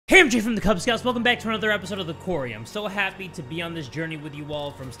Hey, I'm Jay from the Kubz Scouts. Welcome back to another episode of the Quarry. I'm so happy to be on this journey with you all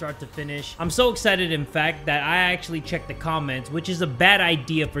from start to finish. I'm so excited, in fact, that I actually checked the comments, which is a bad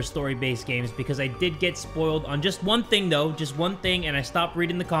idea for story-based games because I did get spoiled on just one thing, though. Just one thing, and I stopped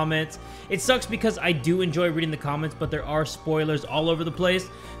reading the comments. It sucks because I do enjoy reading the comments, but there are spoilers all over the place.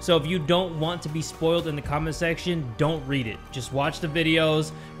 So if you don't want to be spoiled in the comment section, don't read it. Just watch the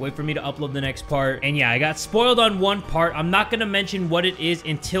videos, wait for me to upload the next part. And yeah, I got spoiled on one part. I'm not going to mention what it is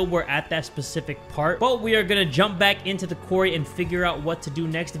until we're at that specific part, but we are gonna jump back into the quarry and figure out what to do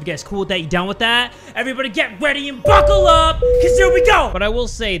next. If you guys cool with that, you down with that? Everybody get ready and buckle up, because here we go! But I will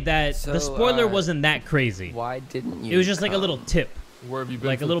say that the spoiler wasn't that crazy. Why didn't you? It was just like a little tip. Where have you been?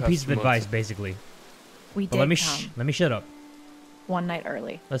 Like a little piece of advice, basically. We did let me shut up. One night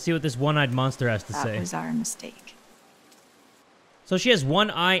early. Let's see what this one-eyed monster has to say. That was our mistake. So she has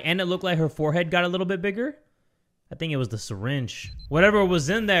one eye and it looked like her forehead got a little bit bigger? I think it was the syringe. Whatever was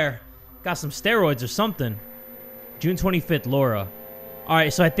in there got some steroids or something. June 25th, Laura.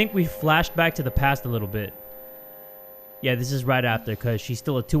 Alright, so I think we flashed back to the past a little bit. Yeah, this is right after, because she's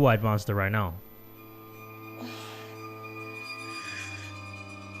still a two-eyed monster right now.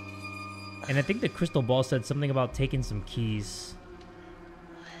 And I think the crystal ball said something about taking some keys.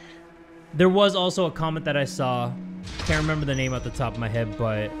 There was also a comment that I saw. Can't remember the name at the top of my head,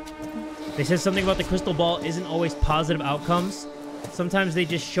 but they said something about the crystal ball isn't always positive outcomes. Sometimes they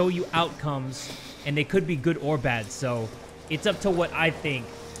just show you outcomes, and they could be good or bad. So it's up to what I think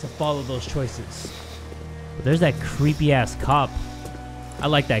to follow those choices. But there's that creepy-ass cop. I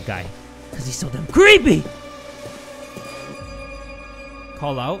like that guy, because he's so damn creepy.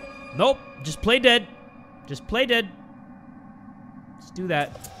 Call out? Nope. Just play dead. Just play dead. Let's do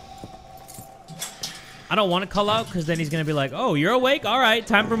that. I don't want to call out because then he's going to be like, oh, you're awake? All right,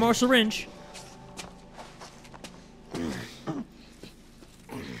 time for more syringe.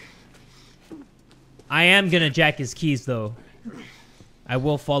 I am going to jack his keys, though. I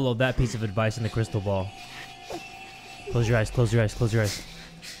will follow that piece of advice in the crystal ball. Close your eyes, close your eyes, close your eyes.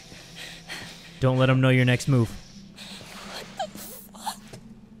 Don't let him know your next move.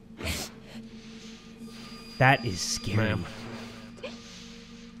 That is scary. Ma'am,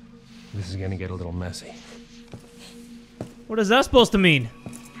 this is gonna get a little messy. What is that supposed to mean?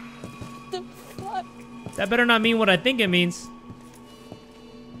 The fuck? That better not mean what I think it means.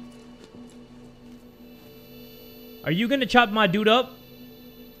 Are you gonna chop my dude up?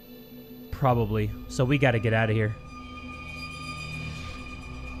 Probably. So we gotta get out of here.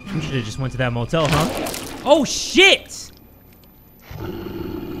 We should have just went to that motel, huh? Oh, shit!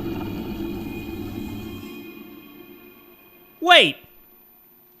 Wait!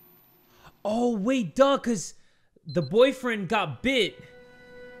 Oh, wait, duh, because the boyfriend got bit.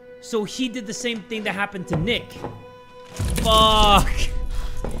 So he did the same thing that happened to Nick. Fuck!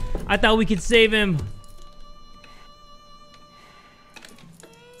 I thought we could save him.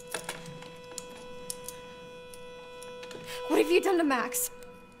 What have you done to Max?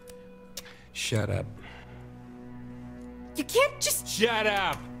 Shut up. You can't just... Shut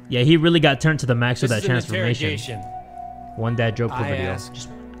up! Yeah, he really got turned to the max with This that is an transformation. interrogation. One dad joke per I video. ask,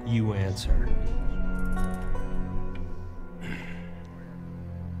 you answer.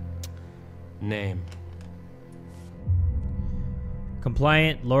 Name.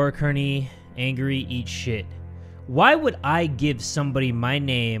 Compliant, Laura Kearney, angry, eat shit. Why would I give somebody my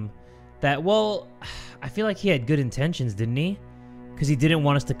name that, well, I feel like he had good intentions, didn't he? Because he didn't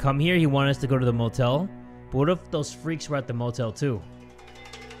want us to come here. He wanted us to go to the motel. But what if those freaks were at the motel too?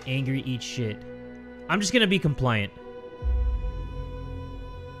 Angry, eat shit. I'm just going to be compliant.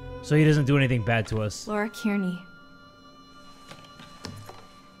 So he doesn't do anything bad to us. Laura Kearney.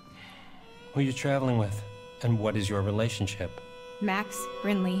 Who are you traveling with? And what is your relationship? Max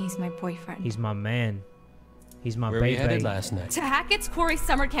Brindley, he's my boyfriend. He's my man. He's my Where were you baby. headed last night? To Hackett's Quarry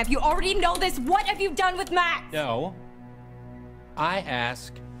summer camp. You already know this. What have you done with Max? No. I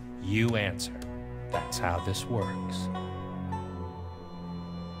ask, you answer. That's how this works.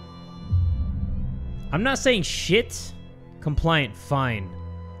 I'm not saying shit. Compliant, fine.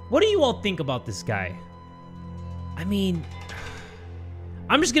 What do you all think about this guy? I mean,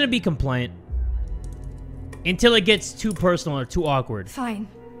 I'm just gonna be compliant until it gets too personal or too awkward. Fine.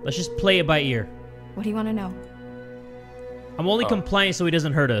 Let's just play it by ear. What do you want to know? I'm only compliant so he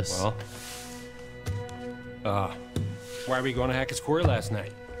doesn't hurt us. Well, why were we going to Hackett's Quarry last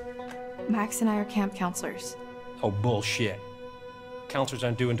night? Max and I are camp counselors. Oh, bullshit. Counselors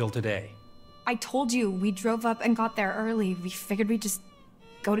aren't due until today. I told you, we drove up and got there early. We figured we'd just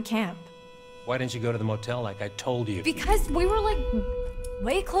go to camp. Why didn't you go to the motel like I told you? Because we were like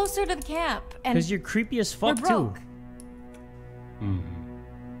way closer to the camp. And Because you're creepy as we're fuck, too. broke.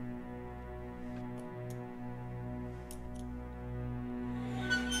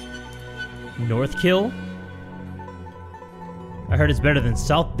 North Kill? I heard it's better than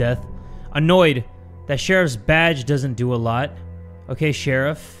South Death. Annoyed. That sheriff's badge doesn't do a lot. Okay,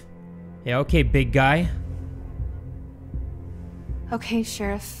 sheriff. Yeah, okay, big guy. Okay,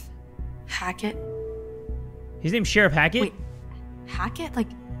 Sheriff Hackett. His name's Sheriff Hackett? Wait, Hackett? Like,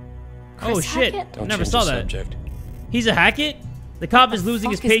 oh Chris shit. Hackett? Don't Never change saw the that. subject. He's a Hackett? The cop is losing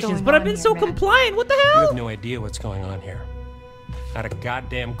his fuck is patience, going but I've on been here, so man? compliant. What the You hell? have no idea what's going on here. Not a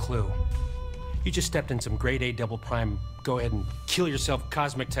goddamn clue. You just stepped in some grade A double prime, go ahead and kill yourself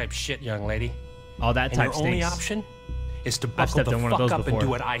cosmic type shit, young lady. Oh, that And type your only stinks. option is to I've buckle stepped the in one of fuck those up and before. do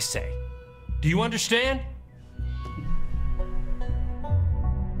what I say. Do you understand?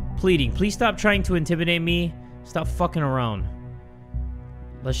 Pleading, please stop trying to intimidate me. Stop fucking around.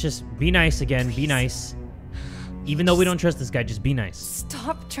 Let's just be nice again. Be nice. Even though we don't trust this guy, just be nice.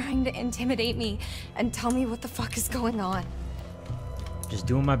 Stop trying to intimidate me and tell me what the fuck is going on. Just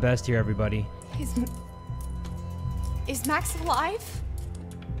doing my best here, everybody. Is Max alive?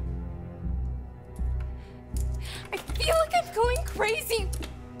 I feel like I'm going crazy.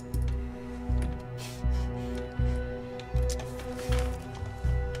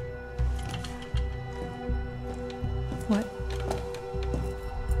 What?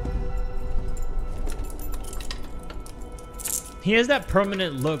 He has that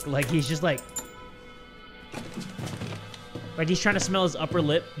permanent look, like he's just like he's trying to smell his upper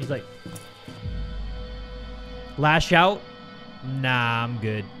lip. He's like, lash out? Nah, I'm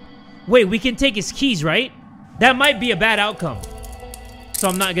good. Wait, we can take his keys, right? That might be a bad outcome. So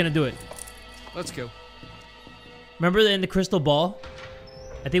I'm not gonna do it. Let's go. Remember in the crystal ball?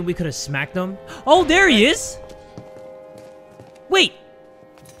 I think we could have smacked him. Oh, there he is! Wait!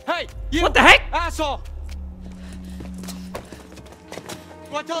 Hey, you! What the heck? Asshole!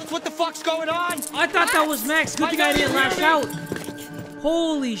 You wanna tell us what the fuck's going on? I thought that was Max. Good thing I didn't lash out.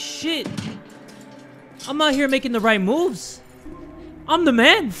 Holy shit. I'm out here making the right moves. I'm the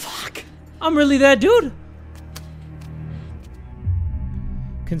man. Fuck. I'm really that dude.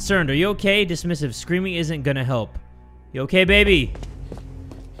 Concerned, are you okay? Dismissive, screaming isn't gonna help. You okay, baby?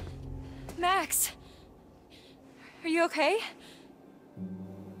 Max, are you okay?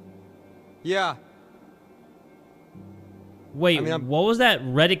 Yeah, Wait, I mean, what was that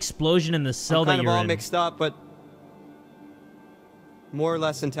red explosion in the cell I'm that kind of you're all in? mixed up, but more or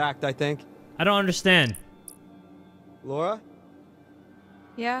less intact, I think. I don't understand. Laura,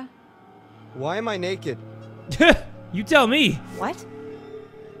 Yeah. why am I naked? You tell me. What?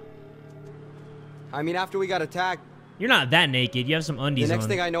 I mean, after we got attacked, You're not that naked. You have some the undies next on.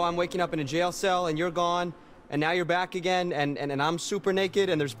 thing I know, I'm waking up in a jail cell, and you're gone, and now you're back again, and I'm super naked,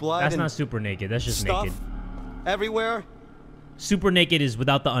 and there's blood That's and not super naked. That's just stuff naked. everywhere. Super naked is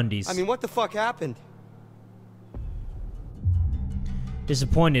without the undies. I mean, what the fuck happened?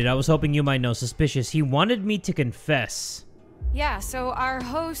 Disappointed. I was hoping you might know. Suspicious. He wanted me to confess. Yeah, so our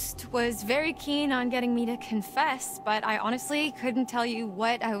host was very keen on getting me to confess, but I honestly couldn't tell you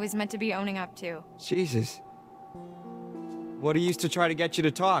what I was meant to be owning up to. Jesus. What he used to try to get you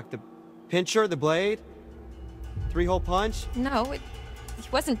to talk? The pincher, the blade? 3-hole punch? No, he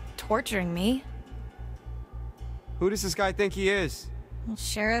wasn't torturing me. Who does this guy think he is? Well,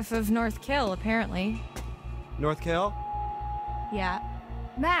 Sheriff of North Kill, apparently. North Kill? Yeah.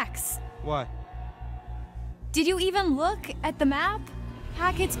 Max, What? did you even look at the map?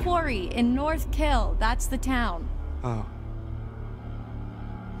 Hackett's Quarry in North Kill, that's the town. Oh.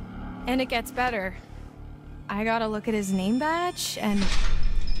 And it gets better. I gotta look at his name badge and...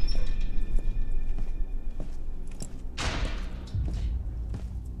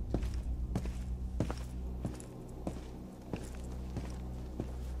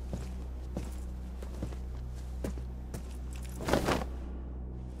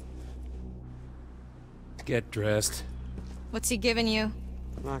 Get dressed. What's he giving you?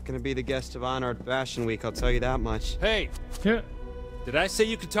 I'm not gonna be the guest of honor at Fashion Week, I'll tell you that much. Hey, Yeah. did I say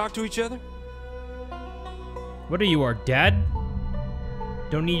you could talk to each other? What are you, our dad?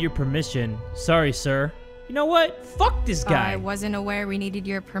 Don't need your permission. Sorry, sir. You know what? Fuck this guy. I wasn't aware we needed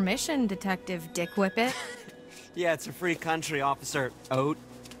your permission, Detective Dick Whippet. Yeah, it's a free country, Officer Oat.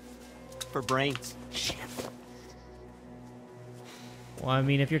 For brains. Well, I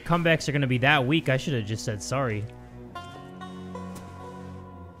mean, if your comebacks are gonna be that weak, I should have just said sorry.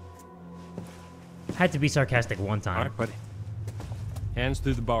 Had to be sarcastic one All time. right, buddy. Hands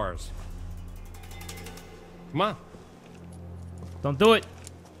through the bars. Come on. Don't do it.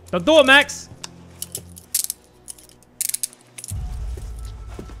 Don't do it, Max.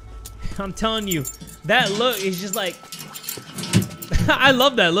 I'm telling you, that look is just like... I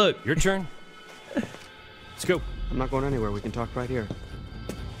love that look. Your turn. Let's go. I'm not going anywhere, we can talk right here.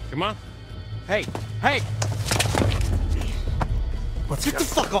 Come on. Hey, hey! What's Get the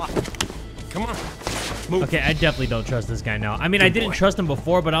fuck off! Come on. Move. Okay, I definitely don't trust this guy now. I mean, I didn't trust him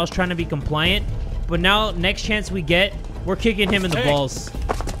before, but I was trying to be compliant. But now, next chance we get, we're kicking him in the balls.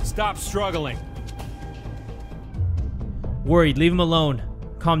 Stop struggling. Worried, leave him alone.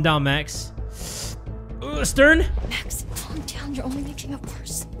 Calm down, Max. Stern? Max, calm down. You're only making it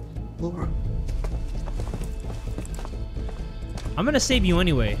worse. Laura. I'm gonna save you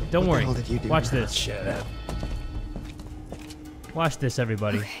anyway. Don't What worry. the hell did you do? Watch this. Shut up. Watch this,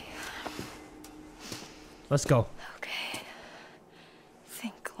 everybody. Okay. Let's go. Okay.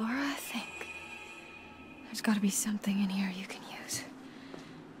 Think, Laura, think. There's gotta be something in here you can use.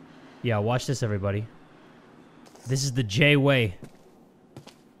 Yeah, watch this, everybody. This is the J way.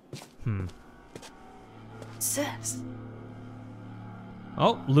 What's this?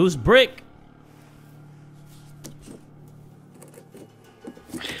 Oh, loose brick.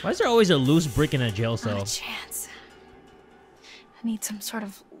 Why is there always a loose brick in a jail cell? Not a chance. I need some sort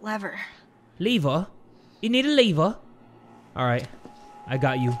of lever. Lever? You need a lever? Alright. I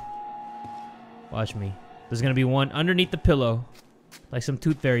got you. Watch me. There's gonna be one underneath the pillow. Like some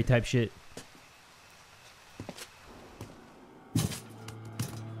Tooth Fairy type shit.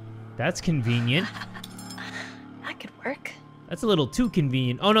 That's convenient. That could work. That's a little too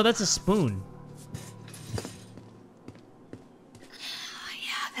convenient. Oh no, that's a spoon. Oh,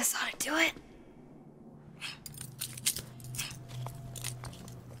 yeah, this ought to do it.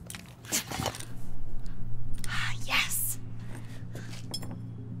 Yes.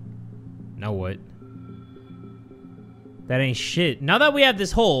 Now what? That ain't shit. Now that we have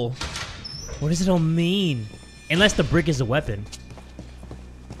this hole, what does it all mean? Unless the brick is a weapon.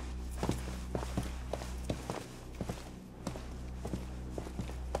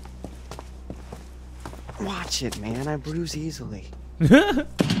 Watch it, man. I bruise easily.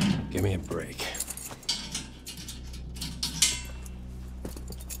 Give me a break.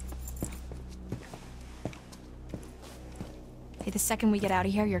 Hey, the second we get out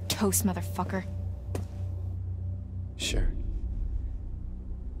of here, you're toast, motherfucker. Sure.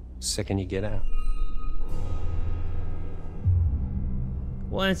 Second you get out.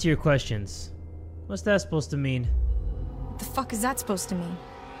 We'll answer your questions. What's that supposed to mean? What the fuck is that supposed to mean?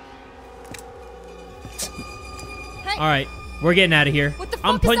 Hey, Alright, we're getting out of here. what the fuck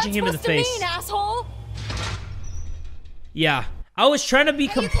I'm is that punching him in the supposed face. to mean, asshole? Yeah. I was trying to be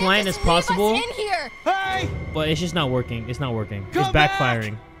Hey, you can't compliant just as possible, leave us in here. Hey! but it's just not working. It's not working. It's Come back!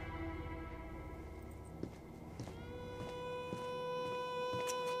 backfiring.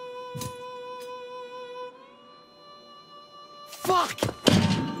 Fuck!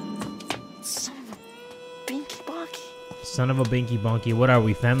 Son of a binky bonky. Son of a binky bonky. What are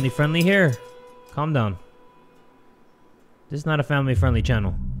we, family friendly here? Calm down. This is not a family friendly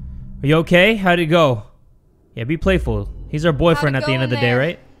channel. Are you okay? How'd it go? Yeah, be playful. He's our boyfriend How'd it at the go end of in the day, there?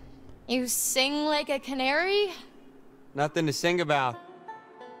 right? You sing like a canary? Nothing to sing about.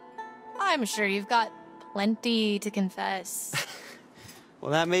 I'm sure you've got plenty to confess.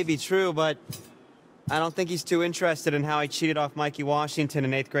 Well, that may be true, but I don't think he's too interested in how I cheated off Mikey Washington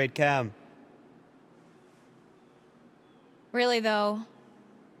in 8th grade chem. Really, though?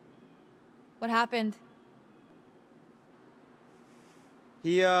 What happened?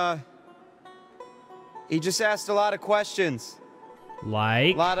 He just asked a lot of questions.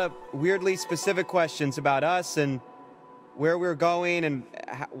 Like? A lot of weirdly specific questions about us and where we were going and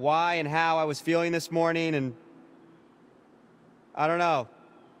why and how I was feeling this morning, and I don't know.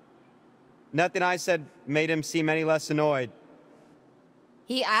 Nothing I said made him seem any less annoyed.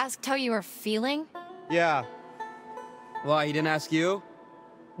 He asked how you were feeling? Yeah. Why, he didn't ask you?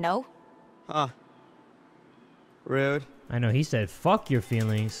 No. Huh. Rude. I know, he said, fuck your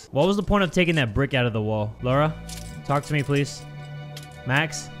feelings. What was the point of taking that brick out of the wall? Laura, talk to me, please.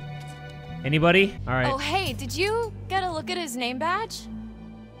 Max? Anybody? All right. Oh, hey, did you get a look at his name badge?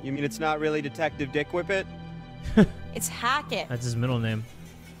 You mean it's not really Detective Dick Whippet? It's Hackett. That's his middle name.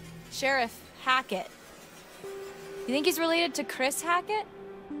 Sheriff Hackett. You think he's related to Chris Hackett?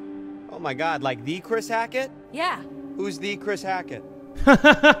 Oh my god, like the Chris Hackett? Yeah. Who's the Chris Hackett?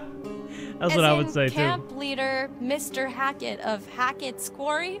 That's what I would say, camp too. leader Mr. Hackett of Hackett's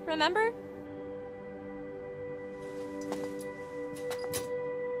Quarry, remember?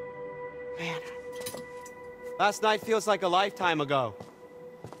 Man. Last night feels like a lifetime ago.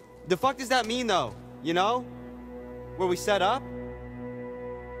 The fuck does that mean, though? You know? Where we set up?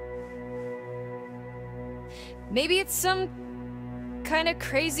 Maybe it's some kind of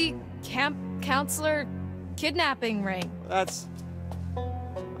crazy camp counselor kidnapping ring. That's...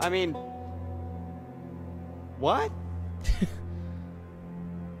 I mean... What?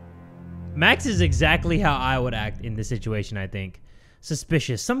 Max is exactly how I would act in this situation, I think.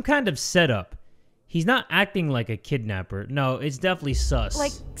 Suspicious. Some kind of setup. He's not acting like a kidnapper. No, it's definitely sus.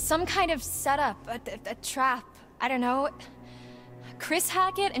 Like some kind of setup, a trap. I don't know. Chris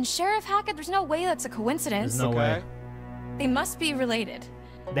Hackett and Sheriff Hackett, there's no way that's a coincidence. There's no way. They must be related.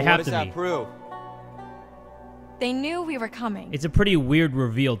 They Well, have what to does be. that prove? They knew we were coming. It's a pretty weird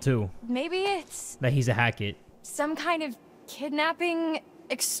reveal, too, Maybe it's that he's a Hackett. some kind of kidnapping,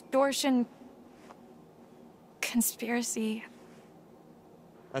 extortion, conspiracy.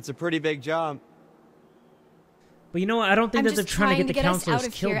 That's a pretty big jump. But you know what? I don't think I'm that they're just trying to get the us out counselors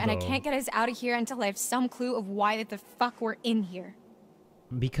of killed, here, and I though. can't get us out of here until I have some clue of why the fuck we're in here.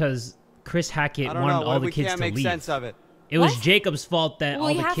 Because Chris Hackett I don't wanted know. all the we kids can't to make leave. sense of it. It was What? Jacob's fault that Well,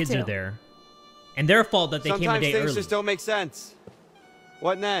 all you the have kids to. are there. And their fault that they came a Sometimes day things early. just don't make sense.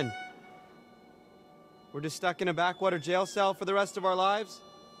 What then? We're just stuck in a backwater jail cell for the rest of our lives?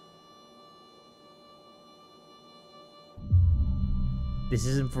 This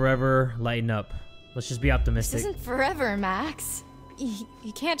isn't forever. Lighten up. Let's just be This optimistic. isn't forever, Max.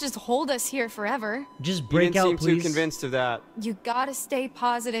 You can't just hold us here forever. Just You break didn't out, seem please. too convinced of that. You gotta stay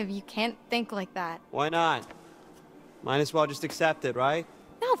positive. You can't think like that. Why not? Might as well just accept it, right?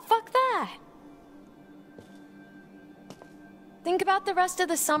 No, fuck that. Think about the rest of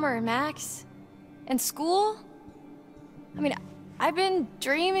the summer, Max. And school? I mean, I've been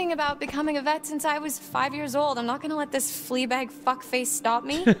dreaming about becoming a vet since I was 5 years old. I'm not gonna let this fleabag fuckface stop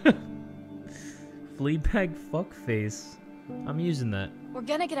me. Fleabag fuckface. I'm using that. We're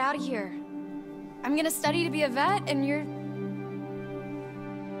gonna get out of here. I'm gonna study to be a vet, and you're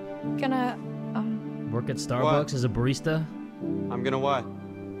gonna, Work at Starbucks as a barista? I'm gonna what?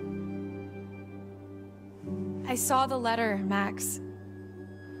 I saw the letter, Max.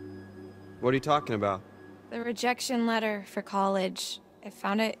 What are you talking about? The rejection letter for college. I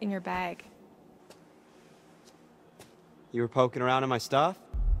found it in your bag. You were poking around in my stuff?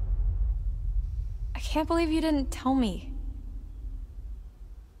 I can't believe you didn't tell me.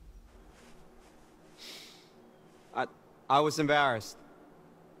 I was embarrassed.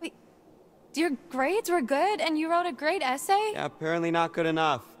 Wait, your grades were good and you wrote a great essay? Yeah, apparently not good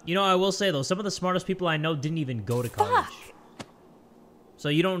enough. You know, I will say, though, some of the smartest people I know didn't even go to college. Fuck! So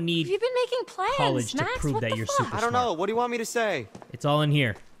you don't need You've been making plans, college to Max. prove what that the you're fuck? super I don't know. What do you want me to say? It's all in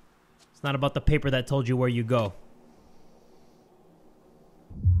here. It's not about the paper that told you where you go.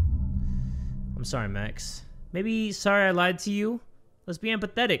 I'm sorry, Max. Maybe sorry I lied to you. Let's be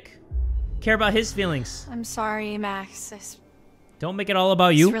empathetic. Care about his feelings. I'm sorry, Max. Don't make it all about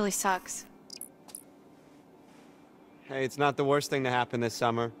you. This really sucks. Hey, it's not the worst thing to happen this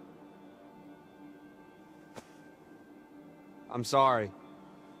summer. I'm sorry.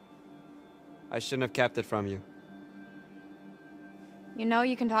 I shouldn't have kept it from you. You know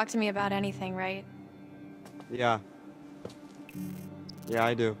you can talk to me about anything, right? Yeah. Yeah,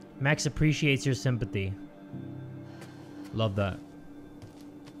 I do. Max appreciates your sympathy. Love that.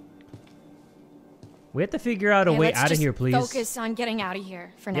 We have to figure out a Okay, way let's out of just here, please. Focus on getting out of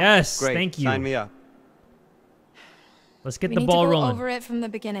here for now. Yes, Great. thank you. Sign me up. Let's get We the need ball to go rolling. over it from the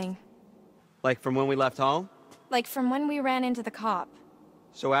beginning. Like from when we left home? Like from when we ran into the cop.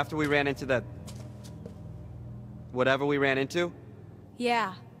 So after we ran into that... whatever we ran into?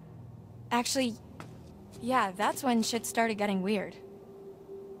 Yeah. Actually, yeah, that's when shit started getting weird.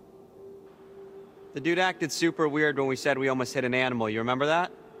 The dude acted super weird when we said we almost hit an animal. You remember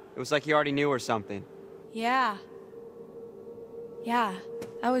that? It was like he already knew or something. Yeah. Yeah,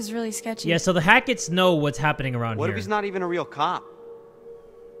 that was really sketchy. Yeah, so the Hacketts know what's happening around What here. if he's not even a real cop?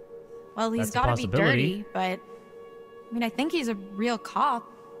 Well, he's That's a gotta be possibility. dirty, but... I mean, I think he's a real cop.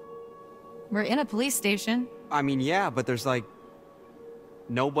 We're in a police station. I mean, yeah, but there's like...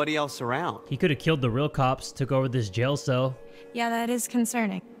 nobody else around. He could have killed the real cops, took over this jail cell. Yeah, that is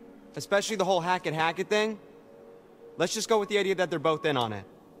concerning. Especially the whole Hackett thing. Let's just go with the idea that they're both in on it.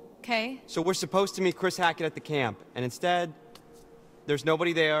 Okay. So we're supposed to meet Chris Hackett at the camp, and instead, there's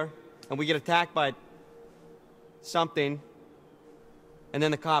nobody there, and we get attacked by... something, and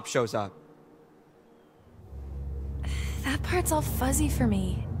then the cop shows up. That part's all fuzzy for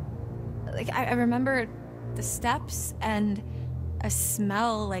me. Like, I remember the steps and a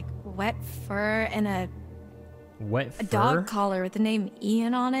smell like wet fur and a Wet fur? dog collar with the name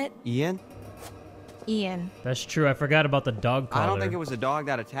Ian on it. Ian? Ian. That's true. I forgot about the dog collar. I don't think it was a dog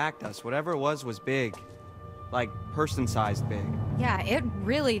that attacked us. Whatever it was big. Like, person-sized big. Yeah, it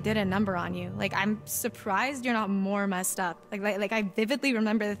really did a number on you. Like, I'm surprised you're not more messed up. Like I vividly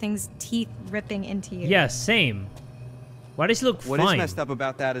remember the thing's teeth ripping into you. Yeah, same. Why does he look What is fine? messed up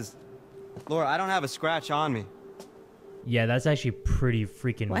about that is... Laura, I don't have a scratch on me. Yeah, that's actually pretty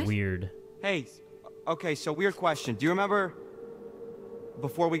freaking What? weird. Hey, okay, so weird question. Do you remember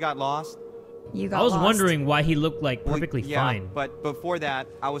before we got lost? You got I was lost. wondering why he looked like perfectly yeah, fine. But before that,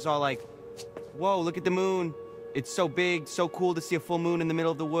 I was all like, whoa, look at the moon. It's so big, so cool to see a full moon in the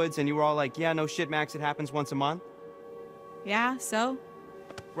middle of the woods. And you were all like, yeah, no shit, Max, it happens once a month. Yeah, so?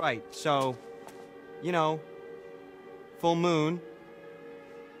 Right, so, you know, full moon.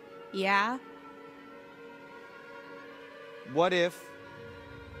 Yeah. What if,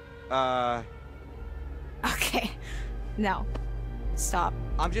 Okay. No. Stop.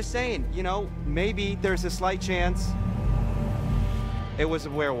 I'm just saying, you know, maybe there's a slight chance it was a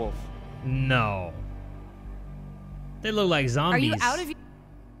werewolf. No. They look like zombies. Are you out of your...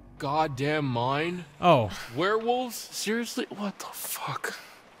 Goddamn mind? Oh. Werewolves? Seriously? What the fuck?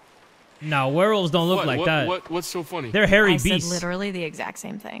 No, werewolves don't look like that. What's so funny? They're hairy I beasts. said literally the exact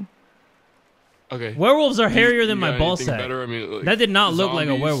same thing. Okay. Werewolves are hairier You than my got ball anything sack. better? I mean, like, That did not look like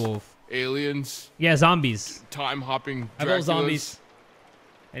a zombies, werewolf. Aliens, Yeah, zombies. time hopping I vote Draculas. zombies.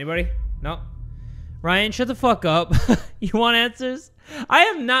 Anybody? No? Ryan, shut the fuck up. You want answers? I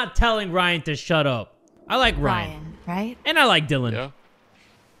am not telling Ryan to shut up. I like Ryan. Right? And I like Dylan. Yeah.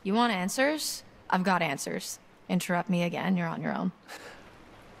 You want answers? I've got answers. Interrupt me again, you're on your own.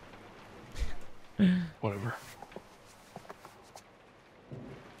 Whatever.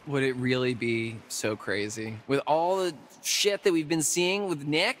 Would it really be so crazy? With all the shit that we've been seeing with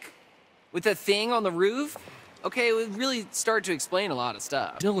Nick? With the thing on the roof? Okay, it would really start to explain a lot of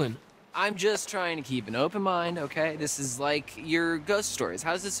stuff. Dylan. I'm just trying to keep an open mind, okay? This is like your ghost stories.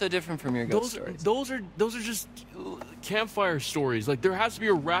 How is this so different from your ghost stories? Those are just campfire stories. Like, there has to be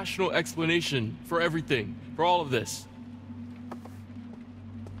a rational explanation for everything, for all of this.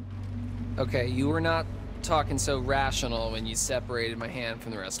 Okay, you were not talking so rational when you separated my hand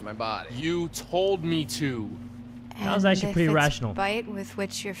from the rest of my body. You told me to. That was actually pretty rational. Bite with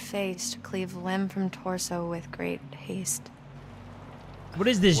which you're faced, cleave limb from torso with great haste. What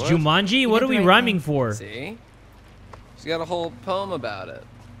is this, What? Jumanji? What did are we the right rhyming thing. for? See? She's got a whole poem about it.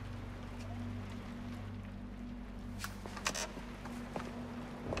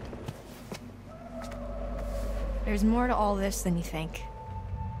 There's more to all this than you think.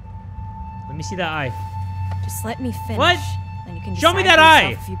 Let me see that eye. Just let me finish. What? And you can Show me decide that for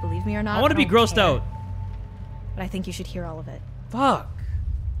yourself eye. if you believe me or not. I want to be don't grossed care. out. But I think you should hear all of it. Fuck.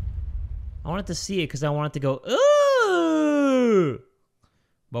 I wanted to see it because I wanted to go, ooh.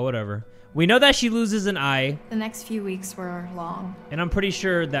 But whatever. We know that she loses an eye, The next few weeks were long. and I'm pretty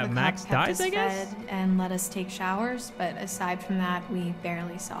sure that The Max cop kept dies, us I guess? fed and let us take showers, but aside from that, we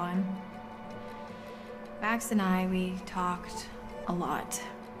barely saw him. Max and I, we talked a lot.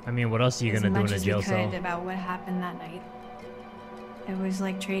 I mean, what else are you As going to do much in a as jail we cell? could about what happened that night. It was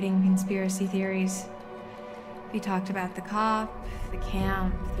like trading conspiracy theories. We talked about the cop, the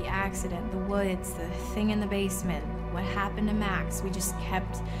camp, the accident, the woods, the thing in the basement, what happened to Max. We just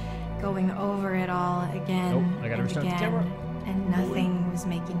kept going over it all again Nope, I gotta and restart the again, camera. and nothing was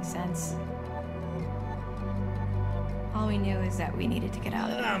making sense. All we knew is that we needed to get out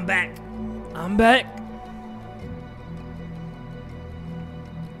of there. I'm back. I'm back.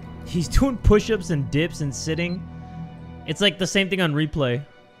 He's doing push-ups and dips and sitting. It's like the same thing on replay.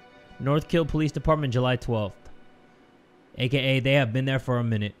 North Kill Police Department, July 12th. AKA, they have been there for a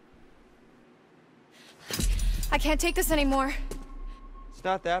minute. I can't take this anymore. It's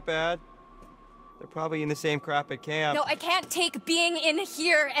not that bad. They're probably in the same crap at camp. No, I can't take being in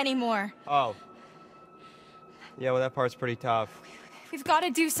here anymore. Oh. Yeah, well, that part's pretty tough. We've got to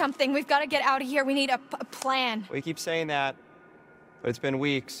do something. We've got to get out of here. We need a plan. We keep saying that, but it's been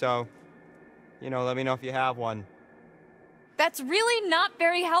weeks, so, you know, let me know if you have one. That's really not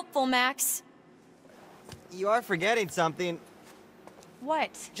very helpful, Max. You are forgetting something.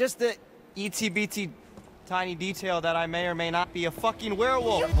 What? Just the itsy-bitsy tiny detail that I may or may not be a fucking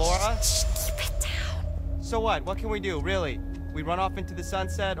werewolf, Laura. Keep it down. So what? What can we do, really? We run off into the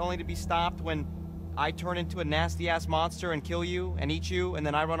sunset only to be stopped when I turn into a nasty-ass monster and kill you and eat you, and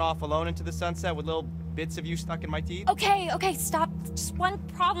then I run off alone into the sunset with little bits of you stuck in my teeth? Okay, stop. Just one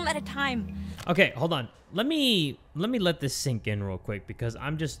problem at a time. Okay, hold on. Let me let this sink in real quick because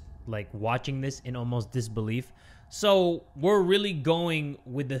I'm just like watching this in almost disbelief. So we're really going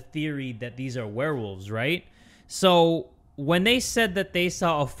with the theory that these are werewolves, right? So when they said that they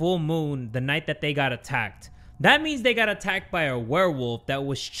saw a full moon the night that they got attacked, that means they got attacked by a werewolf that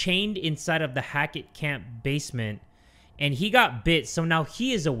was chained inside of the Hackett camp basement, and he got bit, so now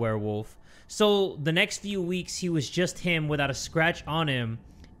he is a werewolf. So the next few weeks he was just him without a scratch on him,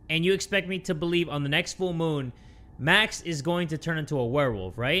 and you expect me to believe on the next full moon Max is going to turn into a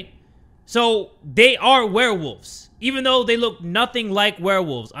werewolf, right? So they are werewolves, even though they look nothing like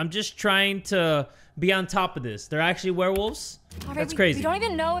werewolves. I'm just trying to be on top of this. They're actually werewolves? All right, That's crazy. We don't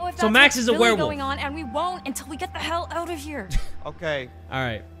even know if that's So Max what's is a really werewolf. going on, and we won't until we get the hell out of here. Okay. All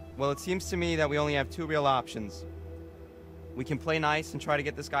right. Well, it seems to me that we only have two real options. We can play nice and try to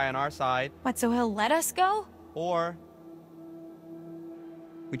get this guy on our side, What, so he'll let us go? or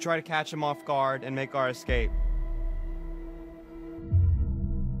we try to catch him off guard and make our escape.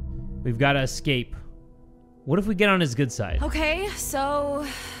 We've got to escape. What if we get on his good side? Okay, so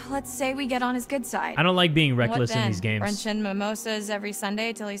let's say we get on his good side. I don't like being What reckless in then? these games. Brunch and mimosas every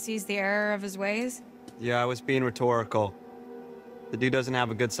Sunday till he sees the error of his ways? Yeah, I was being rhetorical. The dude doesn't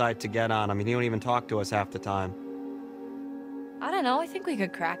have a good side to get on. I mean, he don't even talk to us half the time. I don't know, I think we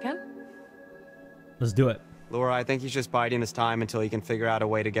could crack him. Let's do it. Laura, I think he's just biding his time until he can figure out a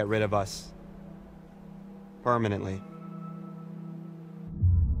way to get rid of us. Permanently.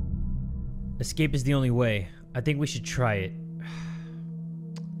 Escape is the only way. I think we should try it.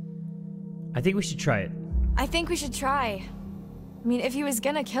 I think we should try it. I think we should try. I mean, if he was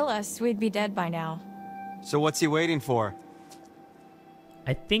gonna kill us, we'd be dead by now. So what's he waiting for?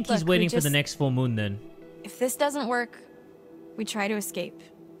 I think he's Look, we waiting for the just- next full moon then. If this doesn't work, we try to escape.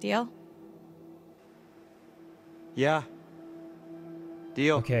 Deal? Yeah.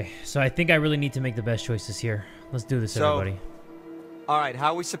 Deal. Okay, so I think I really need to make the best choices here. Let's do this, So- everybody. All right,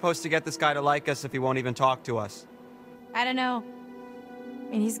 how are we supposed to get this guy to like us if he won't even talk to us? I don't know.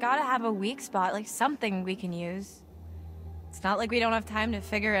 I mean, he's gotta have a weak spot, like something we can use. It's not like we don't have time to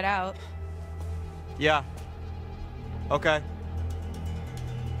figure it out. Yeah. Okay.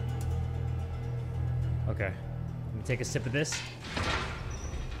 Okay. Let me take a sip of this.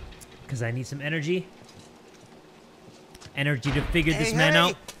 Because I need some energy. Energy to figure this man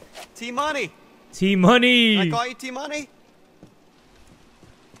out. T-Money! T-Money! Can I call you T-Money?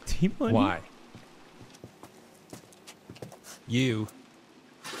 T-Money? Why? You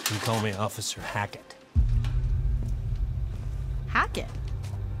can call me Officer Hackett. Hackett?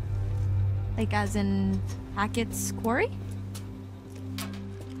 Like as in Hackett's Quarry?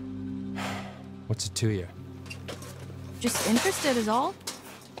 What's it to you? Just interested is all.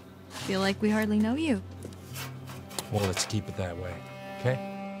 Feel like we hardly know you. Well, let's keep it that way, okay?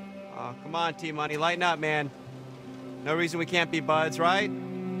 Oh, come on, T-Money, lighten up, man. No reason we can't be buds, right?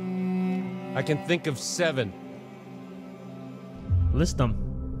 I can think of 7. List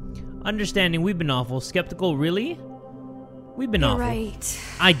them. Understanding we've been awful. Skeptical, really? We've been You're awful. right.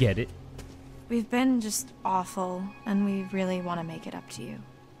 I get it. We've been just awful, and we really want to make it up to you.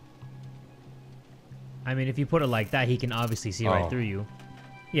 I mean, if you put it like that, he can obviously see right Oh. through you.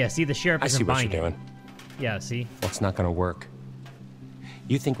 Yeah, see, the sheriff I isn't see what buying you're it. doing. Yeah, see? Well, it's not gonna work.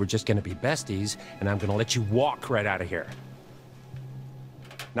 You think we're just gonna be besties, and I'm gonna let you walk right out of here.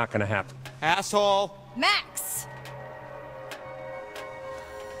 Not gonna happen. Asshole! Max!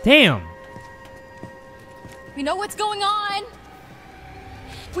 Damn! We know what's going on!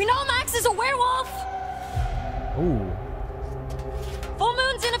 We know Max is a werewolf! Ooh. Full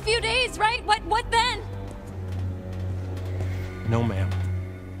moon's in a few days, right? What then? No, ma'am.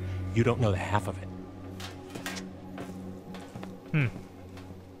 You don't know the half of it.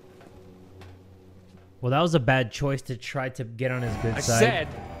 Well, that was a bad choice to try to get on his good I side. said,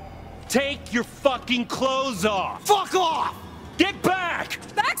 take your fucking clothes off! Fuck off! Get back!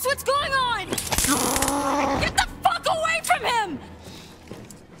 Max, what's going on? Get the fuck away from him!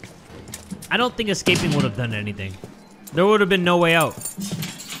 I don't think escaping would have done anything. There would have been no way out.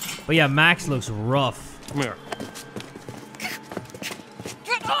 But yeah, Max looks rough. Come here.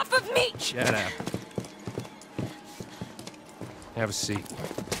 Get off of me! Shut up. Have a seat.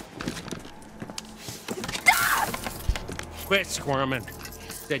 Quit squirming.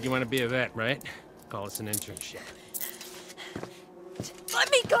 Said you want to be a vet, right? Call us an internship. Let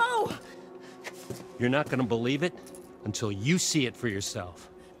me go! You're not gonna believe it until you see it for yourself.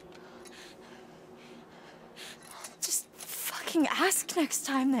 Just fucking ask next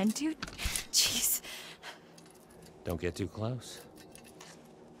time then, dude. Jeez. Don't get too close.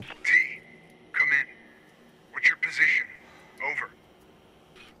 T, come in. What's your position? Over.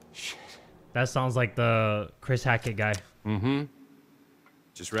 That sounds like the Chris Hackett guy. Mm-hmm.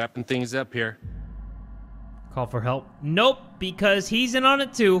 Just wrapping things up here. Call for help. Nope, because he's in on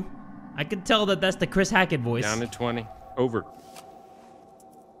it too. I can tell that that's the Chris Hackett voice. Down to 20. Over.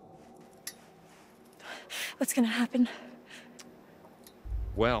 What's gonna happen?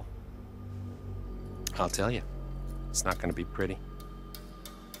 Well, I'll tell you. It's not gonna be pretty.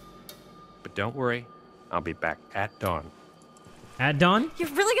 But don't worry. I'll be back at dawn. At dawn? You're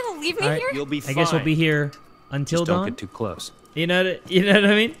really gonna leave me All right, here? You'll be I fine. guess we'll be here until Just don't dawn. get too close. You know what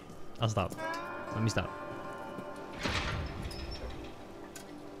I mean? I'll stop. Let me stop.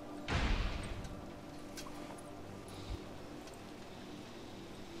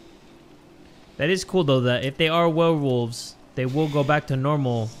 That is cool though, that if they are werewolves, they will go back to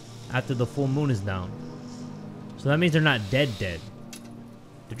normal after the full moon is down. So that means they're not dead. They're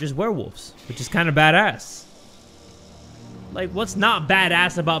just werewolves, which is kind of badass. Like, what's not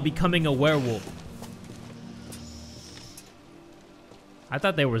badass about becoming a werewolf? I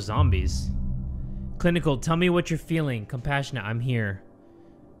thought they were zombies. Clinical, tell me what you're feeling. Compassionate, I'm here.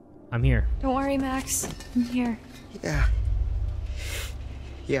 I'm here. Don't worry, Max. I'm here. Yeah.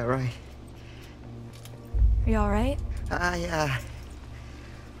 Yeah, right. Are you alright? Yeah.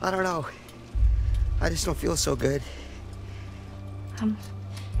 I don't know. I just don't feel so good.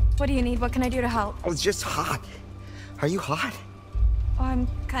 What do you need? What can I do to help? I was just hot. Are you hot? Oh, I'm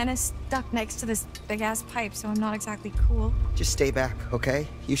kind of stuck next to this big-ass pipe, so I'm not exactly cool. Just stay back, okay?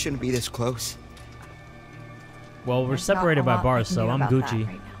 You shouldn't be this close. Well, we're There's not separated a by lot bars, I can so do I'm about that Gucci.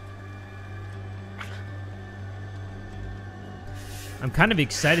 right now. I'm kind of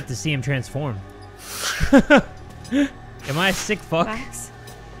excited to see him transform. Am I a sick fuck? Max?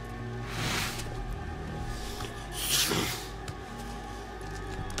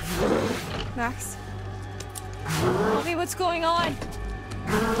 Max? Tell me what's going on.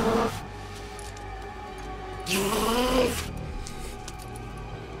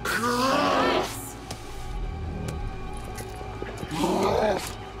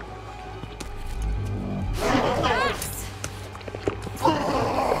 Max! Max!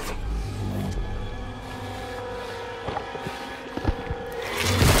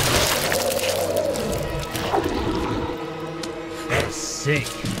 That's sick.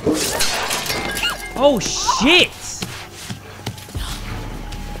 Oh shit!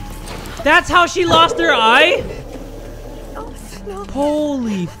 That's how she lost her eye? No.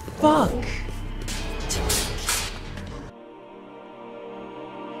 Holy fuck.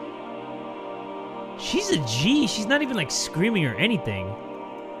 She's a G. She's not even like screaming or anything.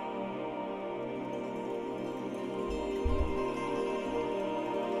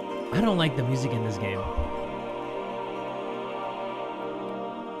 I don't like the music in this game.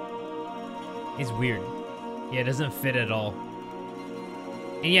 It's weird. Yeah, it doesn't fit at all.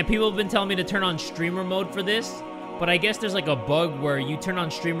 And yeah, people have been telling me to turn on streamer mode for this, but I guess there's like a bug where you turn on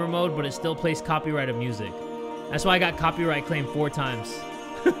streamer mode, but it still plays copyrighted music. That's why I got copyright claimed 4 times.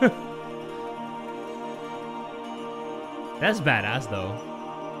 That's badass though.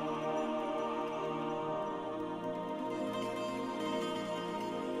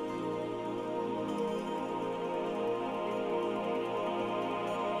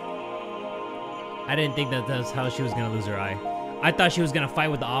 I didn't think that that's how she was gonna lose her eye. I thought she was gonna fight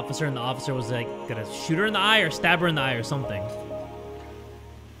with the officer and the officer was like gonna shoot her in the eye or stab her in the eye or something.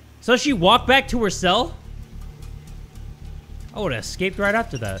 So she walked back to her cell? I would have escaped right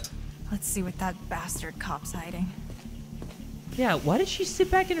after that. Let's see what that bastard cop's hiding. Yeah, why did she sit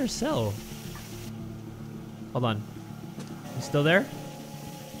back in her cell? Hold on. You still there?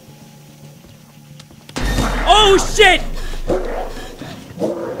 Oh shit!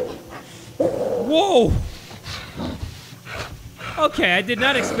 Whoa! Okay, I did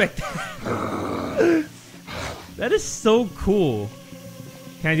not expect that. That is so cool.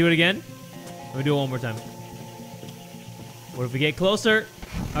 Can I do it again? Let me do it one more time. What if we get closer?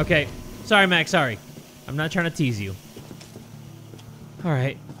 Okay. Sorry, Max, sorry. I'm not trying to tease you.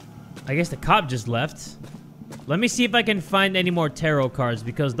 Alright. I guess the cop just left. Let me see if I can find any more tarot cards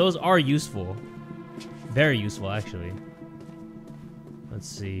because those are useful. Very useful, actually. Let's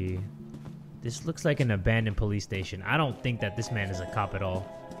see. This looks like an abandoned police station. I don't think that this man is a cop at all.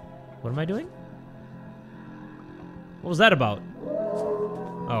 What am I doing? What was that about?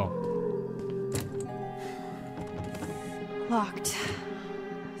 Oh. Locked.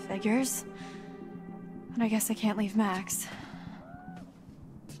 Figures. But I guess I can't leave Max.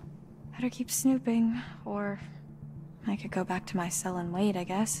 Better keep snooping, or I could go back to my cell and wait, I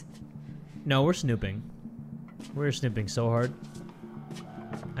guess. No, we're snooping. We're snooping so hard.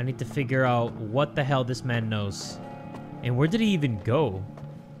 I need to figure out what the hell this man knows. And where did he even go?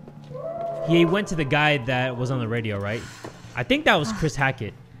 He went to the guy that was on the radio, right? I think that was Chris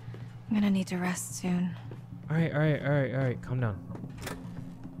Hackett. I'm gonna need to rest soon. Alright. Calm down.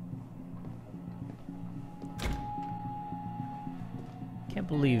 Can't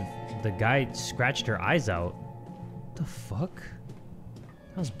believe the guy scratched her eyes out. What the fuck?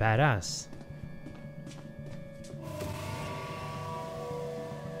 That was badass.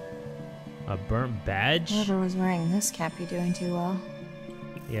 A burnt badge? Whoever was wearing this can't be doing too well.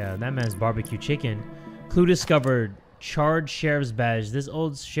 Yeah, that man's barbecue chicken. Clue discovered. Charred sheriff's badge. This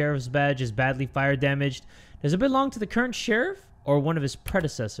old sheriff's badge is badly fire damaged. Does it belong to the current sheriff or one of his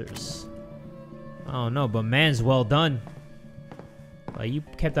predecessors? I don't know, but man's well done. You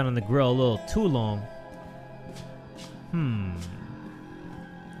kept that on the grill a little too long.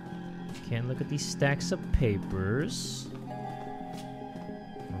 Can't look at these stacks of papers.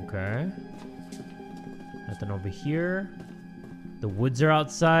 Okay. Nothing over here. The woods are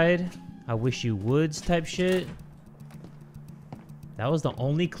outside. I wish you woods type shit. That was the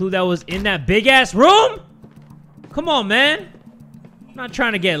only clue that was in that big ass room? Come on, man. I'm not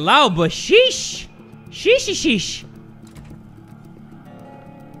trying to get loud, but sheesh. Sheesh, sheesh.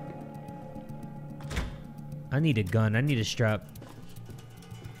 I need a gun. I need a strap.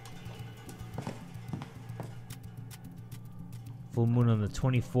 Full moon on the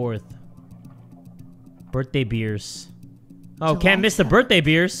 24th. Birthday beers. Oh, can't miss the birthday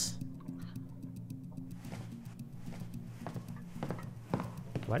beers.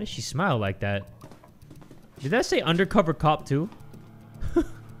 Why does she smile like that? Did that say undercover cop too?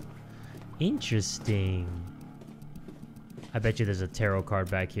 Interesting. I bet you there's a tarot card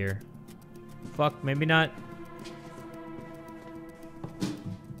back here. Fuck, maybe not.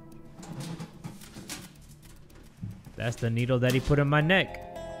 That's the needle that he put in my neck.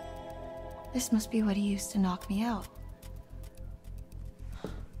 This must be what he used to knock me out.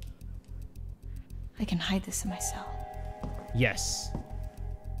 I can hide this in my cell. Yes.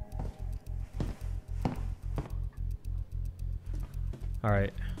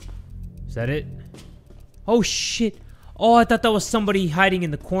 Alright. Is that it? Oh shit! Oh, I thought that was somebody hiding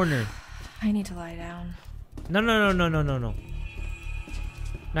in the corner. I need to lie down. No. Not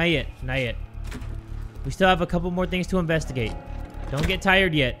yet. Not yet. We still have a couple more things to investigate. Don't get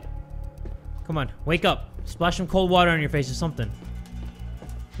tired yet. Come on, wake up. Splash some cold water on your face or something.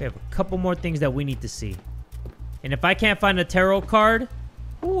 We have a couple more things that we need to see. And if I can't find a tarot card,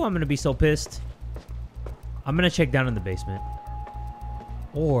 ooh, I'm gonna be so pissed. I'm gonna check down in the basement.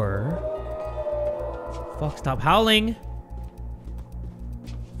 Or... Fuck, stop howling!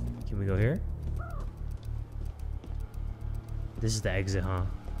 Can we go here? This is the exit, huh?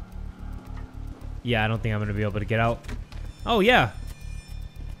 Yeah, I don't think I'm gonna be able to get out. Oh, yeah!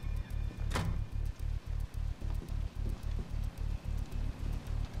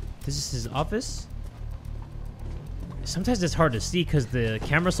 This is his office? Sometimes it's hard to see because the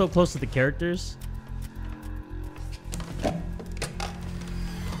camera's so close to the characters.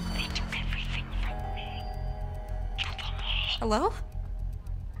 Hello?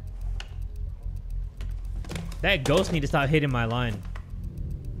 That ghost need to stop hitting my line.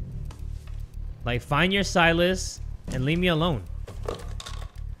 Like, find your Silas and leave me alone.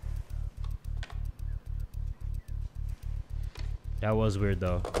 That was weird,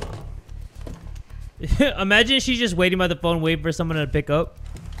 though. Imagine she's just waiting by the phone, waiting for someone to pick up.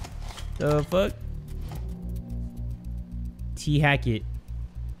 The fuck? T. Hackett.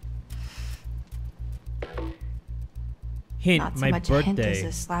 Hint, Not so my much birthday. a hint as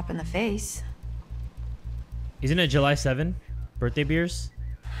a slap in the face. Isn't it July 7? Birthday beers?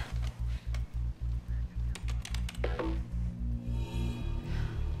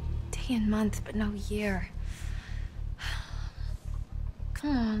 Day and month, but no year.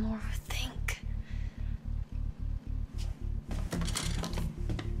 Come on, Laura, think.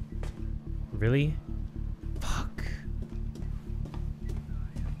 Really? Fuck.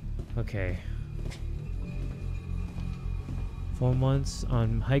 Okay. 4 months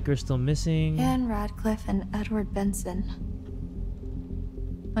on hiker still missing. Anne Radcliffe and Edward Benson.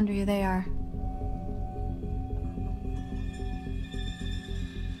 Wonder who they are.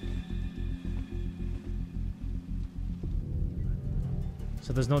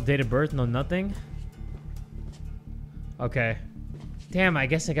 So there's no date of birth, no nothing? Okay. Damn, I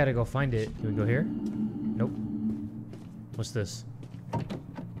guess I gotta go find it. Can we go here? Nope. What's this?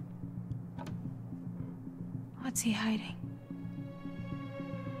 What's he hiding?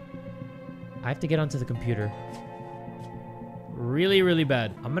 I have to get onto the computer. Really, really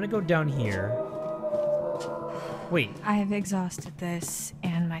bad. I'm gonna go down here. Wait. I've exhausted this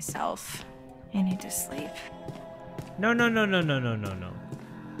and myself. I need to sleep. No.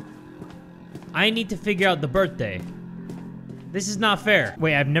 I need to figure out the birthday. This is not fair.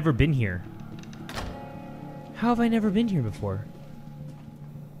 Wait, I've never been here. How have I never been here before?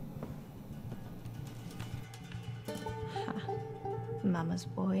 Mama's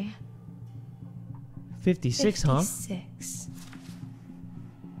boy. 56, huh? 56.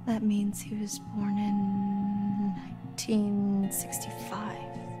 That means he was born in 1965.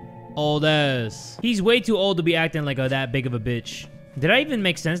 Old ass. He's way too old to be acting like that big of a bitch. Did I even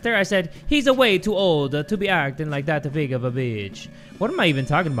make sense there? I said, he's a way too old to be acting like that big of a bitch. What am I even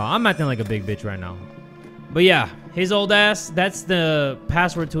talking about? I'm acting like a big bitch right now. But yeah, his old ass, that's the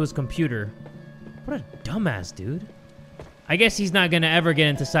password to his computer. What a dumbass, dude. I guess he's not gonna ever get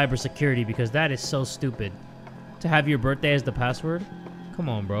into cybersecurity because that is so stupid. To have your birthday as the password? Come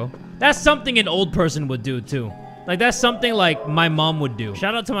on, bro. That's something an old person would do, too. Like, that's something, like, my mom would do.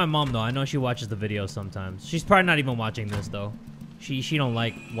 Shout out to my mom, though. I know she watches the videos sometimes. She's probably not even watching this, though. She don't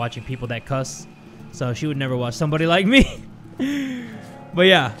like watching people that cuss. So she would never watch somebody like me. But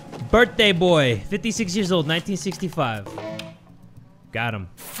yeah. Birthday boy. 56 years old, 1965. Got him.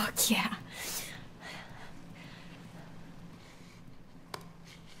 Fuck yeah.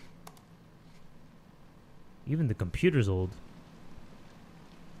 Even the computer's old.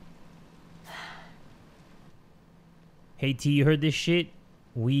 Hey T, you heard this shit?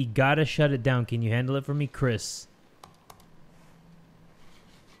 We gotta shut it down. Can you handle it for me, Chris?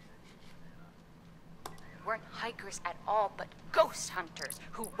 Weren't hikers at all, but ghost hunters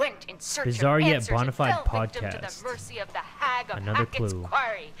who went in search Bizarre of yet answers and bonafide fell victim to podcast. the mercy of the hag of Another Hackett's clue.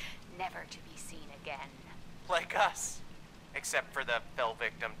 Quarry, never to be seen again. Like us. Except for the fell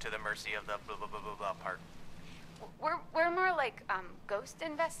victim to the mercy of the blah blah blah blah blah part. We're more like ghost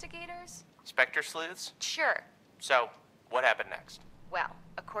investigators. Spectre sleuths? Sure. So, what happened next? Well,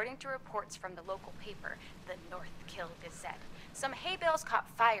 according to reports from the local paper, the North Kill Gazette, some hay bales caught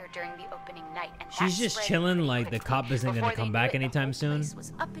fire during the opening night, and She's that just spread chilling pretty like the quickly. cop isn't gonna Before come they back knew it, anytime the whole soon. place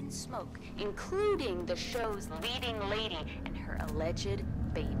was up in smoke, including the show's leading lady and her alleged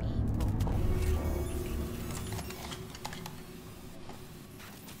baby mogul.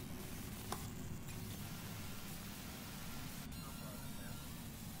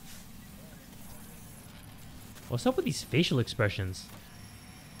 What's up with these facial expressions?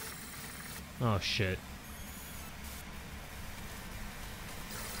 Oh shit.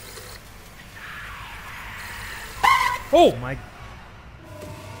 Oh my.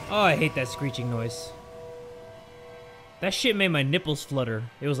 Oh, I hate that screeching noise. That shit made my nipples flutter.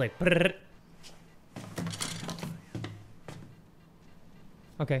 It was like. Brrr.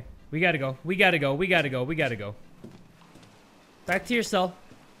 Okay, we gotta go. We gotta go. We gotta go. We gotta go. Back to your cell.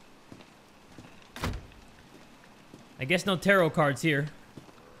 I guess no tarot cards here.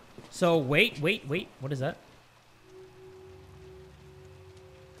 So, wait. What is that?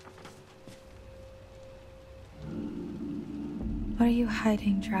 What are you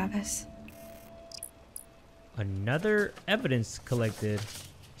hiding, Travis? Another evidence collected.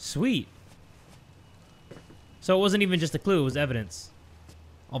 Sweet. So it wasn't even just a clue, it was evidence.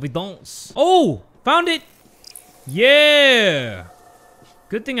 Evidence. Oh! Found it! Yeah!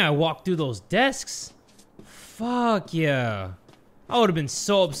 Good thing I walked through those desks. Fuck yeah. I would have been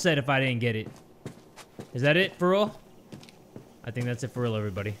so upset if I didn't get it. Is that it for real? I think that's it for real,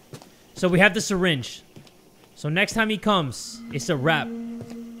 everybody. So we have the syringe. So next time he comes, it's a wrap.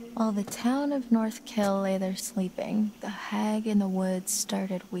 While the town of North Kill lay there sleeping, the hag in the woods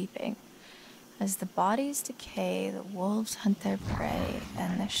started weeping. As the bodies decay, the wolves hunt their prey,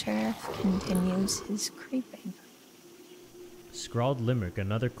 and the sheriff continues his creeping. Scrawled limerick,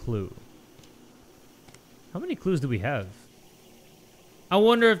 another clue. How many clues do we have? I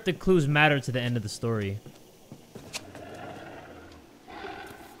wonder if the clues matter to the end of the story.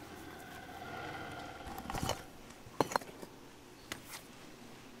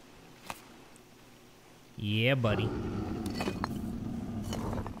 Yeah, buddy.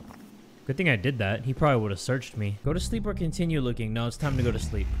 Good thing I did that. He probably would have searched me. Go to sleep or continue looking? No, it's time to go to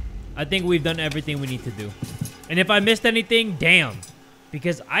sleep. I think we've done everything we need to do. And if I missed anything, damn.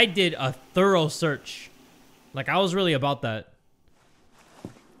 Because I did a thorough search. Like, I was really about that.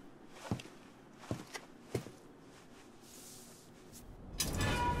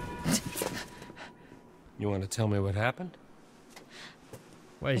 You want to tell me what happened?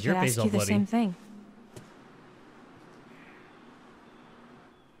 Why is your face all I could ask you the bloody? same thing.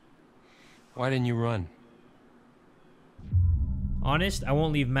 Why didn't you run? Honest, I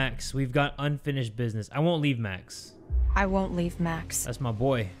won't leave Max. We've got unfinished business. I won't leave Max. I won't leave Max. That's my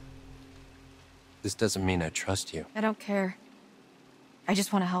boy. This doesn't mean I trust you. I don't care. I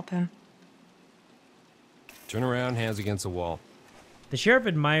just want to help him. Turn around, hands against the wall. The sheriff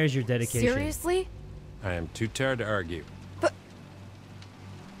admires your dedication. Seriously? I am too tired to argue. But...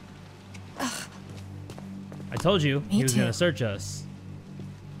 I told you he was too. gonna search us.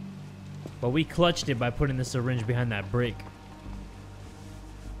 But we clutched it by putting the syringe behind that brick.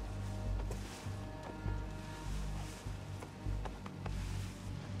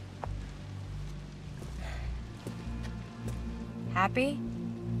 Happy?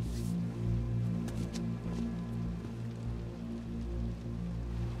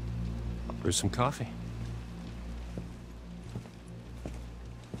 Brew some coffee.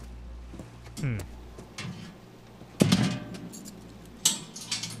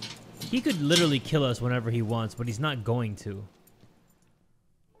 He could literally kill us whenever he wants, but he's not going to.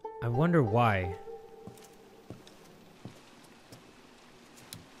 I wonder why.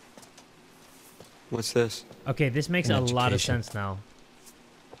 What's this? Okay, this makes a lot of sense now.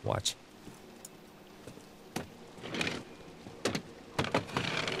 Watch.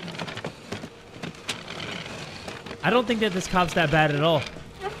 I don't think that this cop's that bad at all.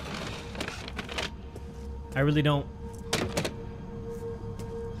 I really don't.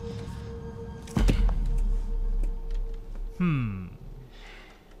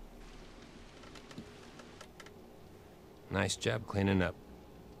 Nice job cleaning up.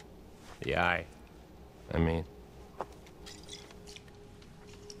 The eye. I mean.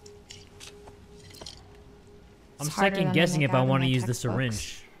 I'm second guessing if I want to use the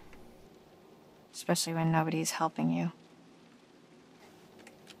syringe. Especially when nobody's helping you.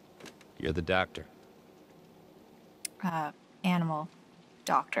 You're the doctor. Animal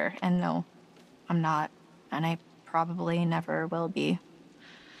doctor. And no, I'm not. And I probably never will be.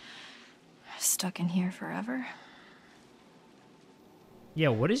 Stuck in here forever. Yeah,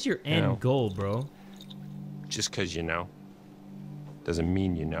 what is your end goal, bro? Just because you know doesn't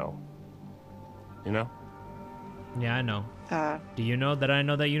mean you know. You know? Yeah, I know. Do you know that I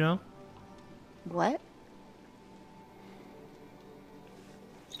know that you know? What?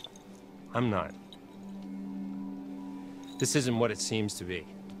 I'm not. This isn't what it seems to be.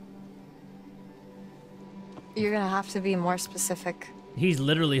 You're gonna have to be more specific. He's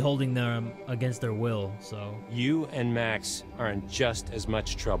literally holding them against their will, so... You and Max are in just as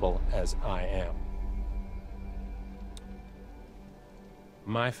much trouble as I am.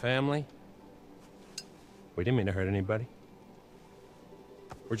 My family? We didn't mean to hurt anybody.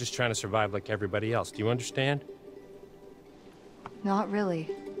 We're just trying to survive like everybody else. Do you understand? Not really.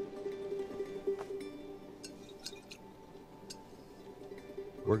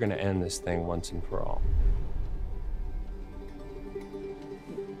 We're gonna end this thing once and for all.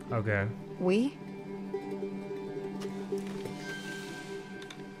 Okay. We?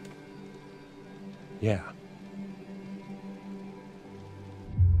 Yeah.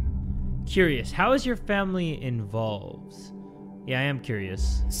 Curious, how is your family involved? Yeah, I am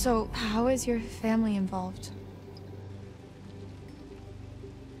curious. So, how is your family involved?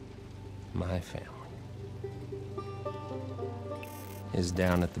 My family is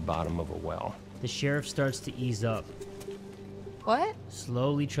down at the bottom of a well. The sheriff starts to ease up. What?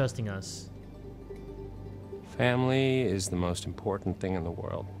 Slowly trusting us. Family is the most important thing in the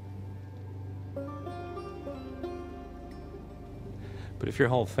world. But if your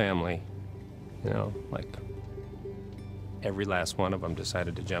whole family, you know, like every last one of them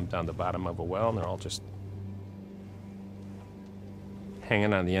decided to jump down the bottom of a well and they're all just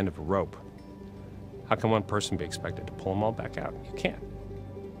hanging on the end of a rope, how can one person be expected to pull them all back out? You can't.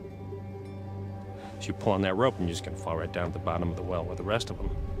 So you pull on that rope and you're just gonna fall right down at the bottom of the well with the rest of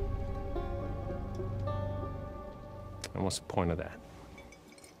them. And what's the point of that?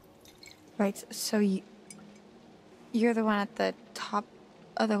 Right, so you're the one at the top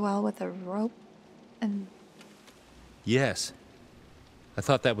of the well with a rope and... Yes. I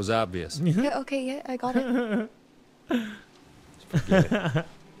thought that was obvious. Yeah, okay, yeah, I got it. Forget it.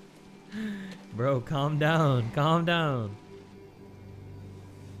 Bro, calm down, calm down.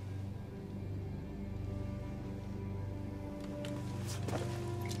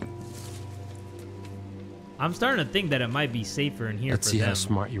 I'm starting to think that it might be safer in here Let's for see them. how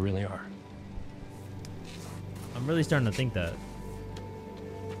smart you really are. I'm really starting to think that.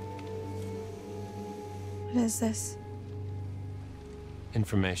 What is this?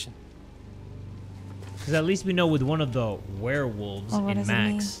 Information. Because at least we know with one of the werewolves Well, what in does it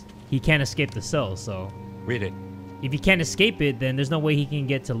Max, he can't escape the cell, so... Read it. If he can't escape it, then there's no way he can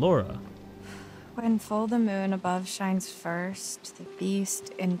get to Laura. When full the moon above shines first, the beast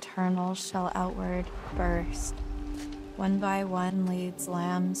internal shall outward burst. One by one leads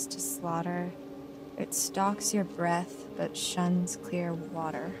lambs to slaughter. It stalks your breath, but shuns clear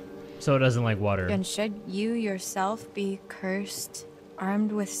water. So it doesn't like water. And should you yourself be cursed,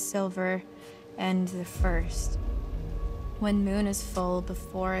 armed with silver and the first, when moon is full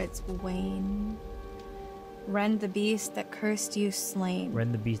before its wane, rend the beast that cursed you slain.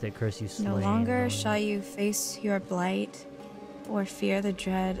 Rend the beast that cursed you slain. No longer shall you face your blight, or fear the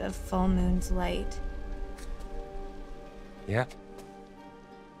dread of full moon's light. Yeah.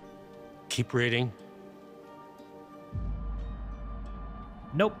 Keep reading.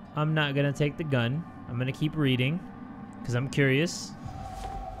 Nope, I'm not gonna take the gun. I'm gonna keep reading, because I'm curious.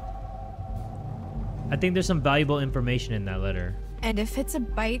 I think there's some valuable information in that letter. And if it's a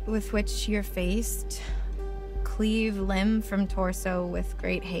bite with which you're faced, cleave limb from torso with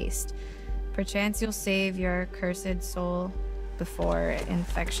great haste. Perchance you'll save your cursed soul before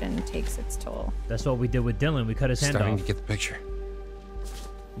infection takes its toll. That's what we did with Dylan. We cut his hand Starting off. to get the picture.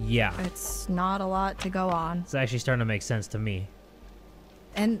 Yeah. It's not a lot to go on. It's actually starting to make sense to me.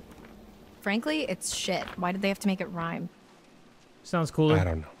 And frankly, it's shit. Why did they have to make it rhyme? Sounds cooler. I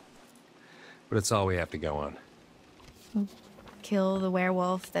don't know. But it's all we have to go on. Kill the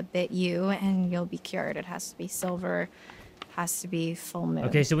werewolf that bit you and you'll be cured. It has to be silver, has to be full moon.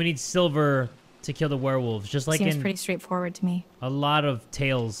 Okay, so we need silver to kill the werewolves, just like Seems in pretty straightforward to me. a lot of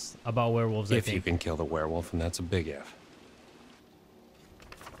tales about werewolves, I If think. you can kill the werewolf, and that's a big if.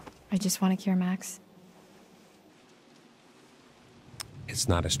 I just want to cure Max. It's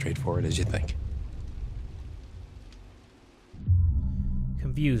not as straightforward as you think.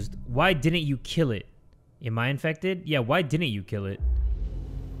 Confused. Why didn't you kill it? Am I infected? Yeah, why didn't you kill it?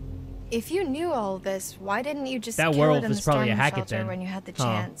 If you knew all this, why didn't you just That kill werewolf it in the is probably a storm Hackett shelter then. when you had the Huh.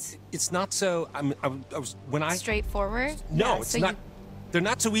 chance? It's not so. I was when I. Straightforward? No, Yeah, it's so not. They're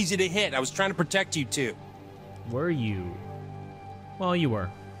not so easy to hit. I was trying to protect you too. Were you? Well, you were.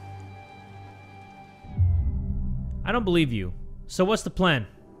 I don't believe you. So what's the plan?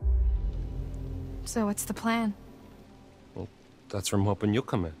 So what's the plan? Well, that's from hoping you'll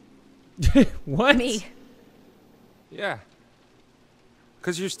come in. What? Me. Yeah.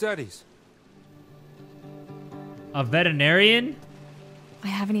 Because your studies. A veterinarian? I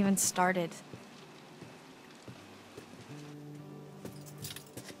haven't even started.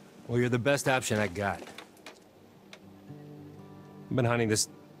 Well, you're the best option I got. I've been hunting this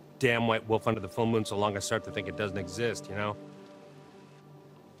damn white wolf under the full moon so long I start to think it doesn't exist, you know?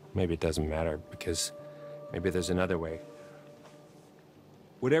 Maybe it doesn't matter, because maybe there's another way.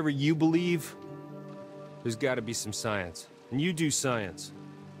 Whatever you believe, there's got to be some science. And you do science.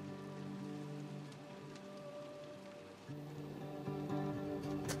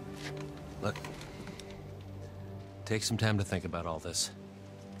 Look, take some time to think about all this.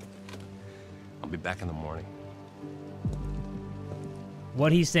 I'll be back in the morning.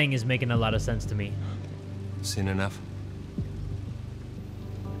 What he's saying is making a lot of sense to me. Seen enough?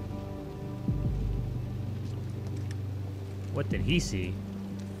 What did he see?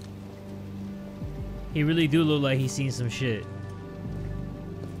 He really do look like he's seen some shit.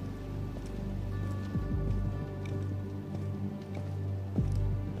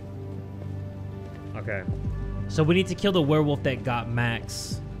 Okay. So we need to kill the werewolf that got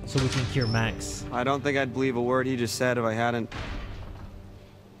Max, so we can cure Max. I don't think I'd believe a word he just said if I hadn't.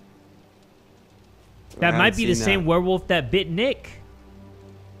 That might be the same werewolf that bit Nick.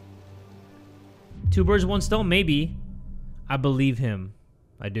 Two birds, one stone, maybe. I believe him.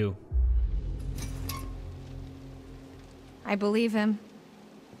 I do. I believe him.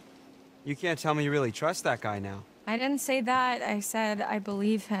 You can't tell me you really trust that guy now. I didn't say that. I said I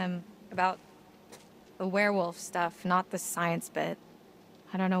believe him about the werewolf stuff, not the science bit.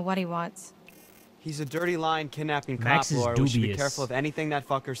 I don't know what he wants. He's a dirty lying kidnapping Max cop is lord. We should be dubious. careful of anything that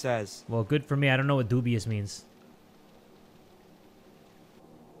fucker says. Well, good for me. I don't know what dubious means.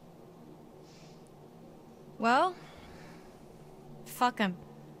 Well, fuck him.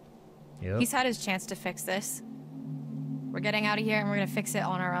 Yep. He's had his chance to fix this. We're getting out of here and we're gonna fix it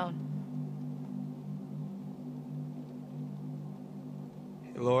on our own.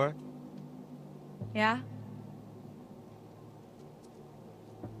 Hey, Laura, Yeah?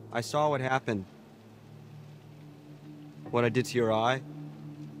 I saw what happened. What I did to your eye.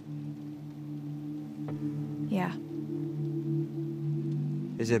 Yeah.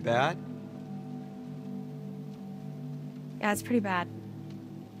 Is it bad? Yeah, it's pretty bad.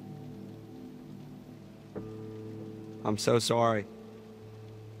 I'm so sorry.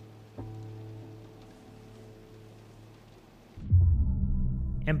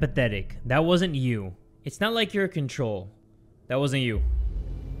 Empathetic. That wasn't you. It's not like you're in control. That wasn't you.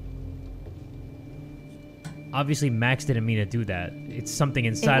 Obviously, Max didn't mean to do that. It's something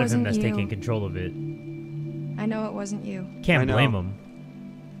inside of him that's taking control of it. I know it wasn't you. Can't blame him.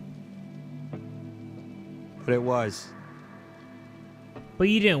 But it was. But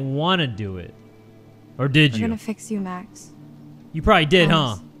you didn't want to do it. Or did We're you? gonna fix you, Max. You probably did,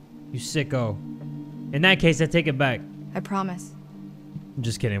 huh? Promise. You sicko. In that case, I take it back. I promise. I'm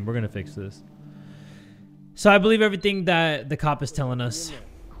just kidding. We're gonna fix this. So I believe everything that the cop is telling us.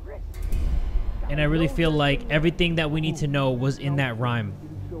 And I really feel like everything that we need to know was in that rhyme.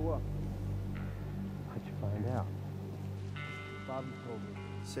 How'd you find out? Bobby told me.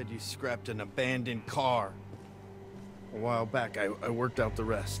 Said you scrapped an abandoned car. A while back, I worked out the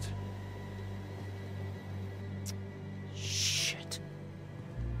rest.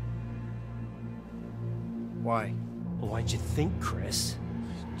 Why? Well, why'd you think, Chris?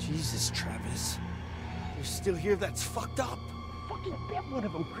 Jesus, Travis. You're still here? That's fucked up. Fucking bet one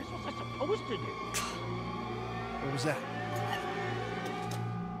of them, Chris. What was I supposed to do? What was that?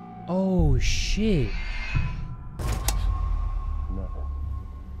 Oh, shit. Nothing.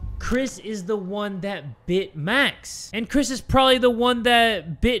 Chris is the one that bit Max. And Chris is probably the one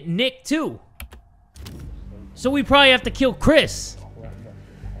that bit Nick, too. So we probably have to kill Chris.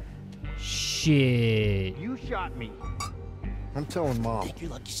 Shit. You shot me. I'm telling Mom. Take your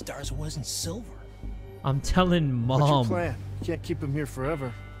lucky stars it wasn't silver. I'm telling Mom. What's your plan? You can't keep him here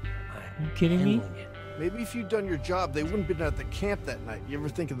forever. Are you kidding me? Maybe if you'd done your job, they wouldn't have been at the camp that night. You ever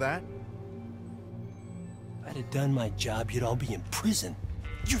think of that? If I'd have done my job, you'd all be in prison.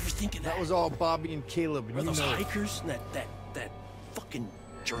 You ever think of that? That was all Bobby and Caleb. And Or you those know it. hikers and that fucking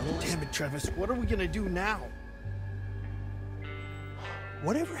journalist. Damn it, Travis. What are we gonna do now?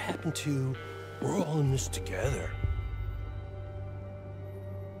 Whatever happened to we're all in this together?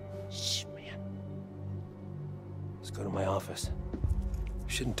 Shh, man. Let's go to my office.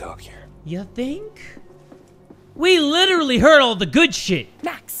 We shouldn't talk here. You think? We literally heard all the good shit.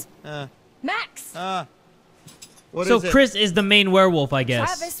 Max! Max! What so is it? Chris is the main werewolf, I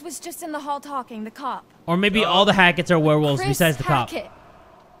guess. Travis was just in the hall talking, the cop. Or maybe all the Hackett's are werewolves Chris besides the cop. Hackett.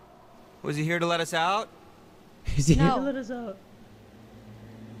 Was he here to let us out? Is he here No. to let us out?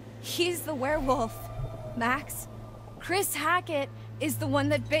 He's the werewolf, Max. Chris Hackett is the one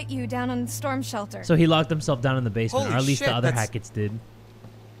that bit you down on the storm shelter. So he locked himself down in the basement, Holy or at least shit, the other that's- Hackett's did.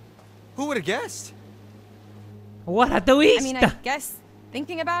 Who would have guessed? What at the least? I mean, I guess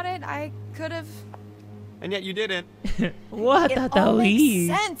thinking about it, I could have. And yet you didn't. What It at the all makes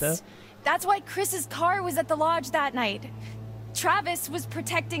least? sense. That's why Chris's car was at the lodge that night. Travis was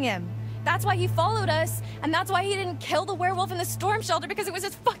protecting him. That's why he followed us, and that's why he didn't kill the werewolf in the storm shelter, because it was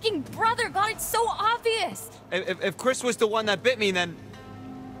his fucking brother. God, it's so obvious. If Chris was the one that bit me, then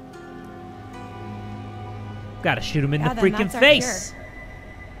Gotta shoot him in Yeah, the then freaking that's our face. cure.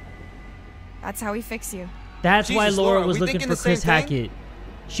 That's how we fix you. That's why Jesus, Laura Laura, was we looking thinking for the same Chris thing? Hackett.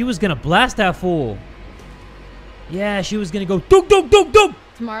 She was gonna blast that fool. Yeah, she was gonna go dunk dunk dunk dunk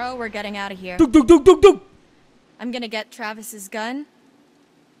Tomorrow, we're getting out of here. dunk dunk dunk dunk dunk. I'm gonna get Travis's gun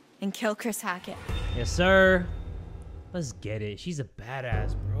and kill Chris Hackett. Yes, sir. Let's get it. She's a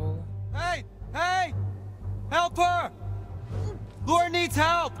badass, bro. hey, hey, help her! Laura needs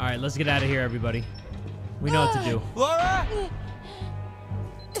help. All right, let's get out of here, everybody. We know what to do. Laura,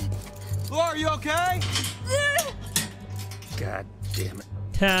 Laura, are you okay? God damn it.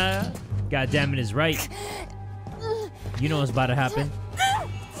 God damn it is right. You know what's about to happen.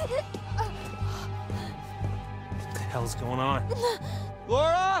 What the hell's going on?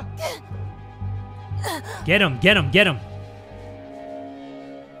 Laura! Get him, get him, get him.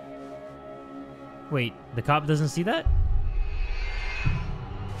 Wait, the cop doesn't see that?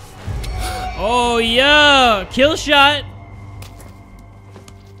 Oh, yeah. Kill shot.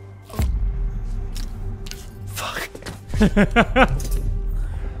 Fuck.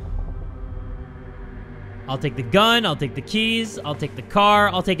 I'll take the gun. I'll take the keys. I'll take the car.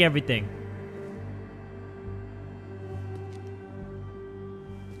 I'll take everything.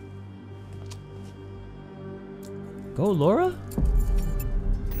 Go, Laura.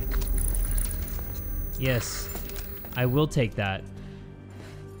 Yes, I will take that.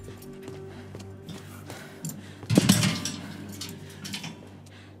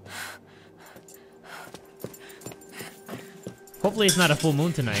 Hopefully it's not a full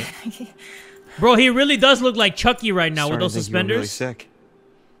moon tonight. Bro, he really does look like Chucky right now with those suspenders. Really sick.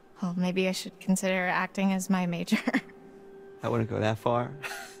 Well, maybe I should consider acting as my major. I wouldn't go that far.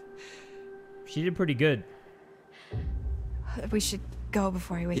 She did pretty good. We should go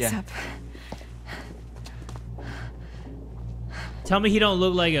before he wakes up. Tell me he don't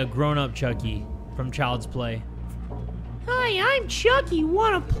look like a grown-up Chucky from Child's Play. Hi, I'm Chucky.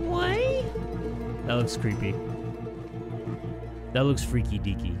 Wanna play? That looks creepy. That looks freaky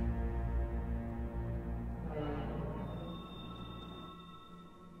deaky.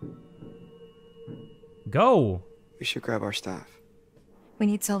 Go. We should grab our stuff. We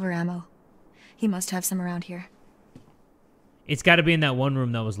need silver ammo. He must have some around here. It's got to be in that one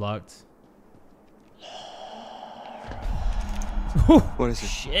room that was locked. What is it?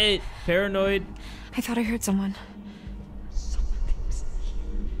 Shit. Paranoid. I thought I heard someone.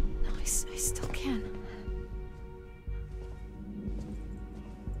 No, I still can.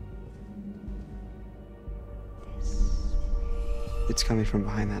 It's coming from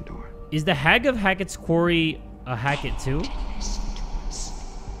behind that door. Is the Hag of Hackett's Quarry a Hackett too?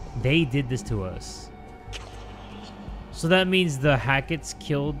 They did this to us. So that means the Hacketts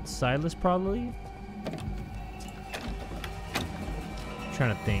killed Silas, probably? I'm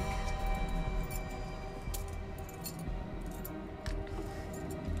trying to think.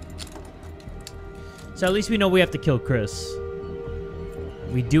 So at least we know we have to kill Chris.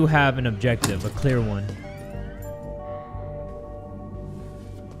 We do have an objective, a clear one.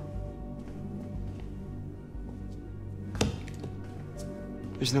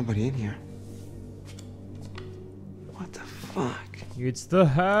 There's nobody in here. What the fuck? It's the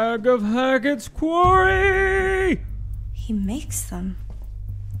Hag of Hackett's Quarry! He makes them.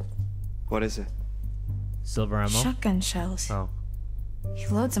 What is it? Silver ammo? Shotgun shells. Oh. He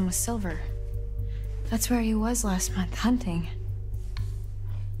loads them with silver. That's where he was last month, hunting.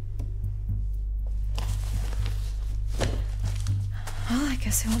 Well, I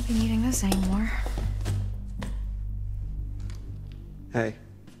guess I won't be needing this anymore. Hey,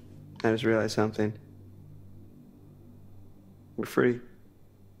 I just realized something. We're free.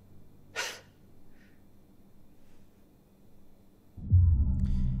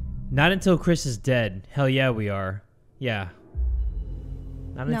 Not until Chris is dead. Hell yeah, we are. Yeah.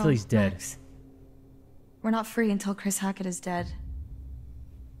 Not until he's dead. Max. We're not free until Chris Hackett is dead.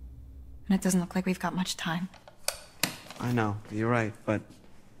 And it doesn't look like we've got much time. I know, you're right, but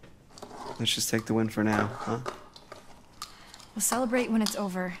let's just take the win for now, huh? We'll celebrate when it's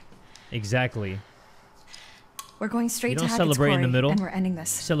over. Exactly. We're going straight to Hackett's celebrate Quarry, in the middle, and we're ending this.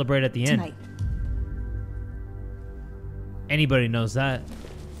 Celebrate at the tonight. end. Anybody knows that.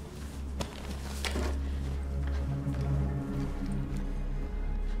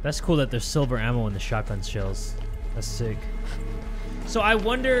 That's cool that there's silver ammo in the shotgun shells. That's sick. So I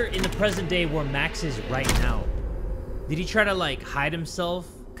wonder in the present day where Max is right now. Did he try to like hide himself?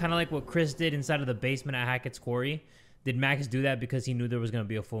 Kind of like what Chris did inside of the basement at Hackett's Quarry? Did Max do that because he knew there was going to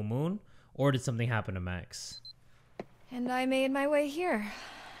be a full moon? Or did something happen to Max? And I made my way here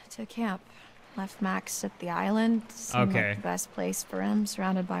to camp. Left Max at the island. Seemed like the best place for him,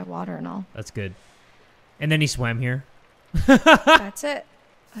 surrounded by water and all. That's good. And then he swam here. That's it.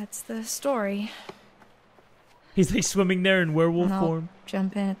 That's the story. He's like swimming there in werewolf and I'll form.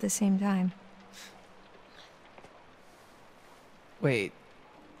 Jump in at the same time. Wait.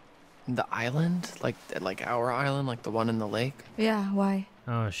 The island? Like our island? Like the one in the lake? Yeah, why?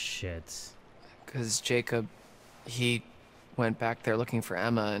 Oh, shit. Because Jacob, he went back there looking for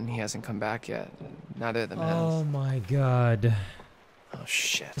Emma and he hasn't come back yet. Neither of them has. Oh, my God. Oh,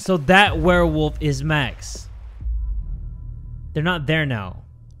 shit. So that werewolf is Max. They're not there now.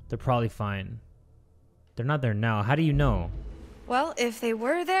 They're probably fine. They're not there now. How do you know? Well, if they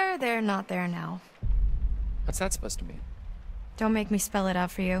were there, they're not there now. What's that supposed to mean? Don't make me spell it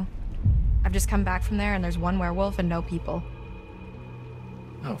out for you. I've just come back from there and there's one werewolf and no people.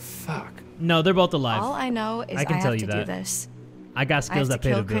 Oh, fuck. No, they're both alive. All I know is I can have tell to you do that. this. I got skills that pay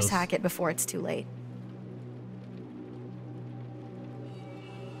the I have to kill bills. Chris Hackett before it's too late.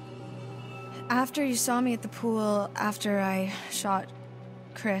 After you saw me at the pool, after I shot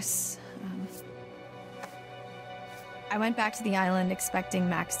Chris, I went back to the island expecting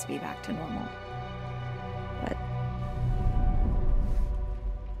Max to be back to normal. But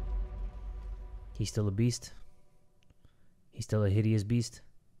he's still a beast. He's still a hideous beast.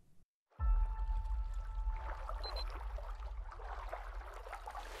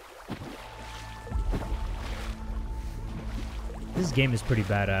 This game is pretty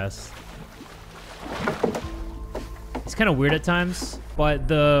badass. It's kind of weird at times, but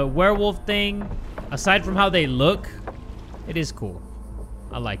the werewolf thing, aside from how they look, it is cool.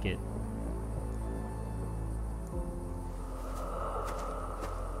 I like it.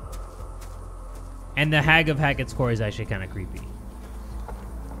 And the Hag of Hackett's Quarry is actually kind of creepy.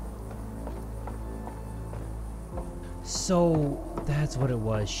 So that's what it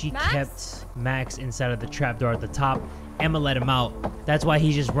was. She kept Max inside of the trapdoor at the top. Emma let him out. That's why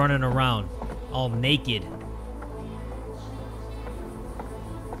he's just running around all naked.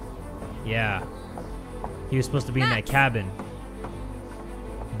 Yeah. He was supposed to be in that cabin.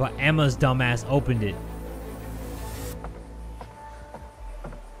 But Emma's dumbass opened it.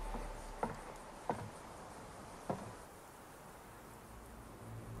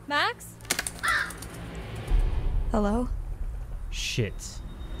 Max? hello? Shit.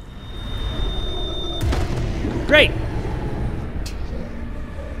 Great!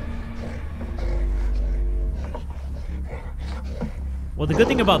 Well, the good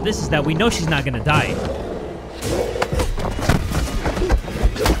thing about this is that we know she's not gonna die.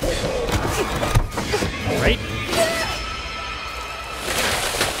 Right?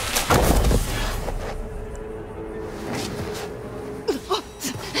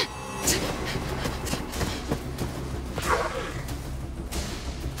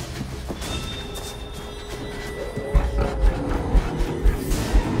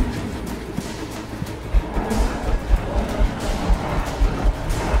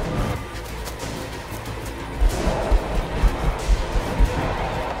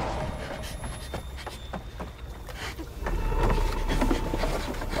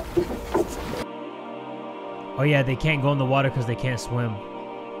 Oh yeah, they can't go in the water because they can't swim.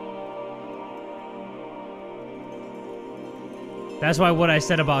 That's why what I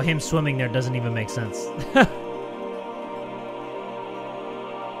said about him swimming there doesn't even make sense.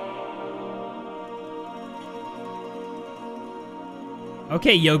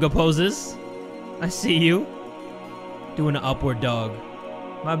 Okay, yoga poses. I see you. Doing an upward dog.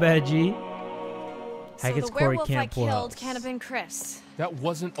 My bad, G. Hackett's Quarry can't pull out. Can't have been Chris. That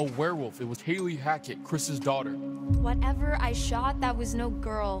wasn't a werewolf. It was Haley Hackett, Chris's daughter. Whatever I shot, that was no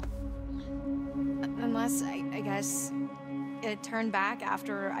girl. Unless, I guess, it turned back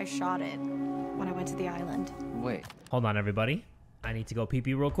after I shot it when I went to the island. Wait. Hold on, everybody. I need to go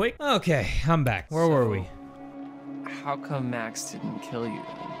pee-pee real quick. Okay, I'm back. Where were we? How come Max didn't kill you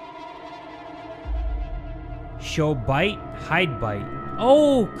then? Show bite, hide bite.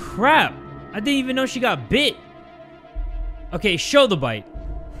 Oh, crap. I didn't even know she got bit. Okay, show the bite.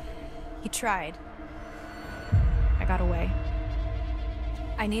 He tried. I got away.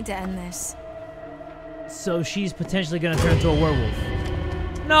 I need to end this. So she's potentially gonna turn into a werewolf.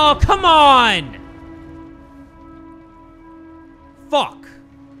 No, come on! Fuck.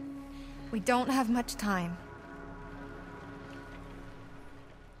 We don't have much time.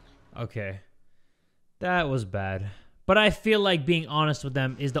 Okay. That was bad. But I feel like being honest with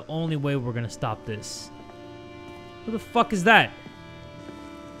them is the only way we're gonna stop this. Who the fuck is that?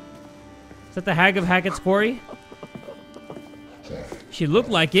 Is that the hag of Hackett's Quarry? She looked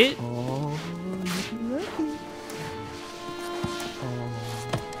like it. Oh,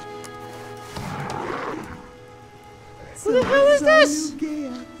 Who the hell is this?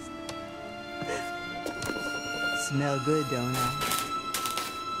 Smell good, don't I?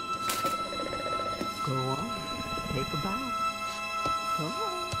 Go on, take a bite. Come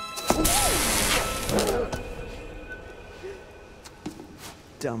on.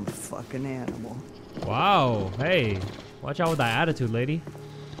 Dumb fucking animal. Wow, hey. Watch out with that attitude, lady.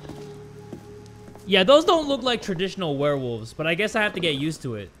 Yeah, those don't look like traditional werewolves, but I guess I have to get used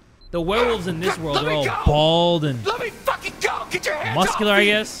to it. The werewolves in this world are all bald and Let me fucking go! Get your hands muscular, off I me!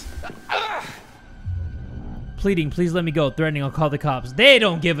 guess. Pleading, please let me go. Threatening, I'll call the cops. They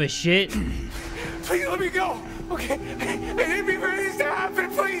don't give a shit. Please let me go! Okay? I didn't mean for this to happen,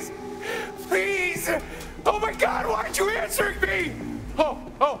 please! Please! Oh my god, why aren't you answering me? Oh,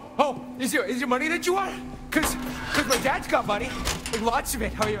 is your money that you want? Cause my dad's got money. Like lots of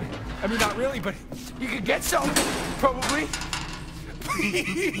it. I mean, not really, but you could get some. Probably.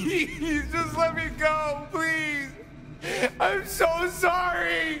 Please, just let me go, please. I'm so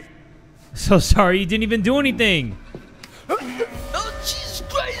sorry. So sorry, you didn't even do anything. Oh, Jesus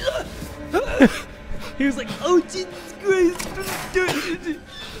Christ. He was like, oh, Jesus Christ.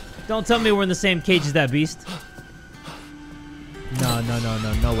 Don't tell me we're in the same cage as that beast. No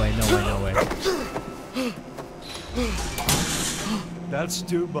way. That's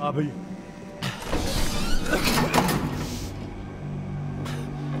two, Bobby.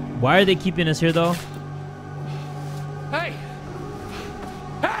 Why are they keeping us here, though? Hey,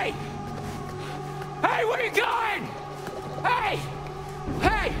 where you going? Hey!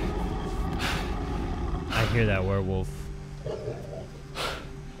 I hear that werewolf.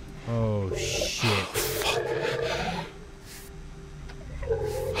 Oh, shit.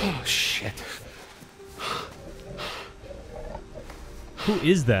 Oh, shit. Who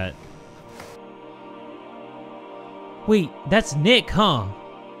is that? Wait, that's Nick, huh?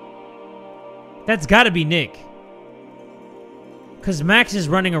 That's gotta be Nick. Because Max is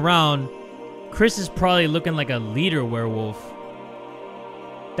running around. Chris is probably looking like a leader werewolf.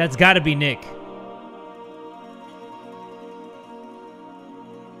 That's gotta be Nick.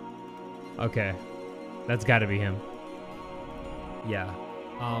 Okay. That's gotta be him. Yeah.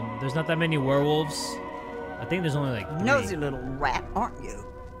 There's not that many werewolves. I think there's only like 3. Nosy little rat, aren't you?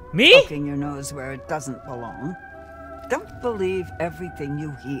 Me? Poking your nose where it doesn't belong. Don't believe everything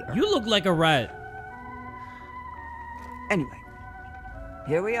you hear. You look like a rat. Anyway,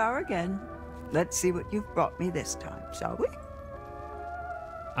 here we are again. Let's see what you've brought me this time, shall we?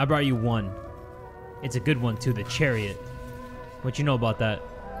 I brought you one. It's a good one too, the chariot. What you know about that?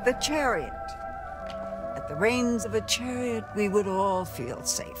 The chariot. At the reins of a chariot, we would all feel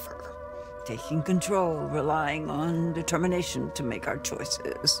safer. Taking control, relying on determination to make our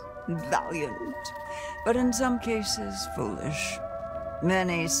choices. Valiant, but in some cases, foolish.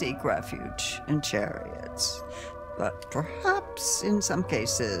 Many seek refuge in chariots. But perhaps in some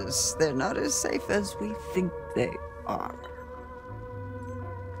cases, they're not as safe as we think they are.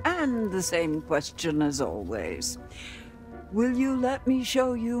 And the same question as always. Will you let me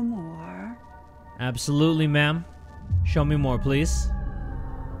show you more? Absolutely, ma'am. Show me more, please.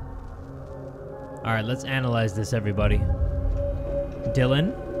 All right, let's analyze this, everybody.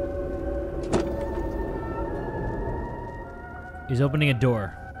 Dylan. He's opening a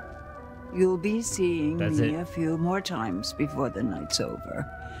door. You'll be seeing That's me it. a few more times before the night's over.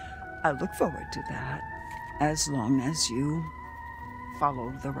 I look forward to that, as long as you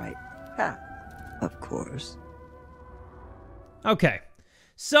follow the right path, of course. Okay.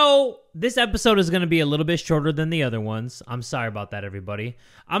 So, this episode is going to be a little bit shorter than the other ones. I'm sorry about that, everybody.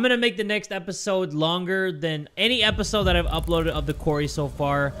 I'm going to make the next episode longer than any episode that I've uploaded of the Quarry so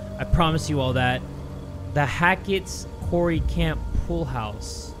far. I promise you all that. The Hackett's Quarry Camp Pool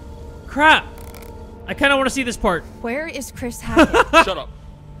House. Crap! I kind of want to see this part. Where is Chris Hackett? Shut up.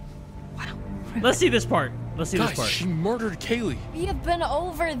 Wow. Let's see this part. Let's see this part. She murdered Kaylee. We have been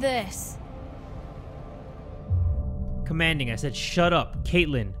over this. Commanding. I said, shut up.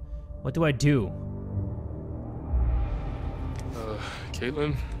 Caitlin, what do I do?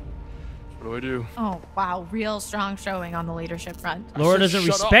 Caitlin, what do I do? Oh, wow. Real strong showing on the leadership front. Laura doesn't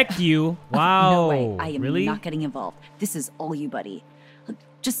respect you. Wow. No way. I am really? not getting involved. This is all you, buddy. Look,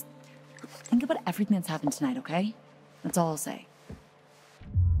 just think about everything that's happened tonight, okay? That's all I'll say.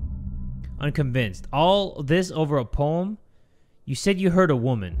 Unconvinced. All this over a poem? You said you heard a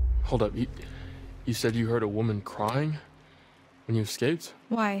woman. Hold up. You said you heard a woman crying when you escaped?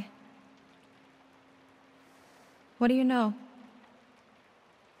 Why? What do you know?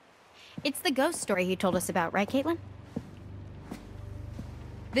 It's the ghost story you told us about, right, Caitlin?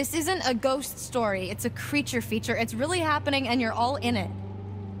 This isn't a ghost story. It's a creature feature. It's really happening and you're all in it.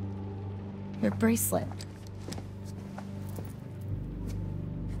 Your bracelet.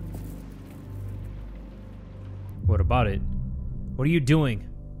 What about it? What are you doing?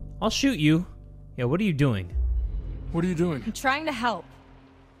 I'll shoot you. Yeah, what are you doing? What are you doing? I'm trying to help.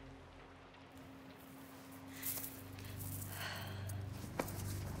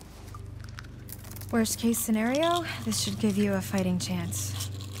 Worst case scenario, this should give you a fighting chance.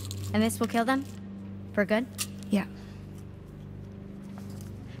 And this will kill them? For good? Yeah.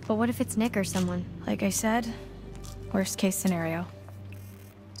 But what if it's Nick or someone? Like I said, worst case scenario.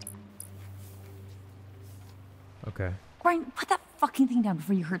 Okay. Brian, put that fucking thing down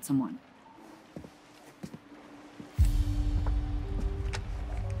before you hurt someone.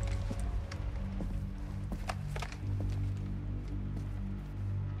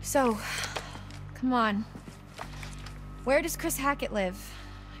 So, come on. Where does Chris Hackett live?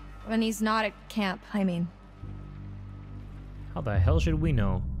 When he's not at camp, I mean. How the hell should we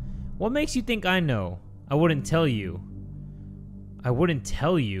know? What makes you think I know? I wouldn't tell you. I wouldn't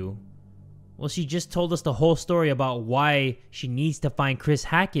tell you? Well, she just told us the whole story about why she needs to find Chris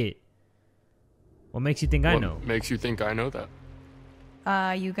Hackett. What makes you think I know? What makes you think I know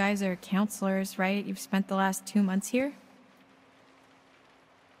that? You guys are counselors, right? You've spent the last 2 months here?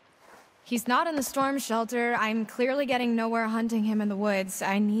 He's not in the storm shelter. I'm clearly getting nowhere hunting him in the woods.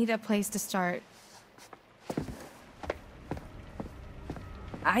 I need a place to start.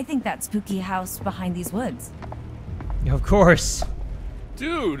 I think that spooky house behind these woods. Of course.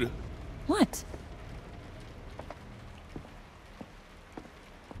 Dude! What?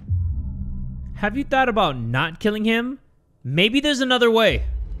 Have you thought about not killing him? Maybe there's another way.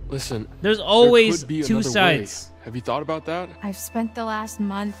 Listen, there's always there could be two another sides. way. Have you thought about that? I've spent the last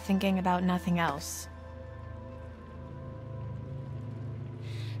month thinking about nothing else.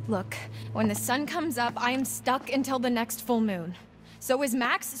 Look, when the sun comes up, I am stuck until the next full moon. So is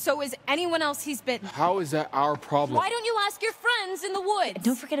Max, so is anyone else he's bitten. How is that our problem? Why don't you ask your friends in the woods?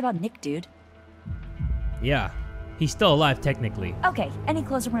 Don't forget about Nick, dude. Yeah, he's still alive technically. Okay, any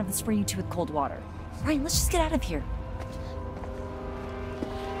closer, one of this spray you two with cold water. Brian, let's just get out of here.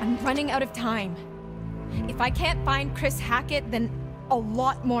 I'm running out of time. If I can't find Chris Hackett, then a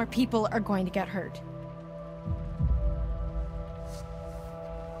lot more people are going to get hurt.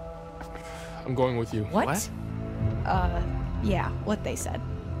 I'm going with you. What? Yeah, what they said.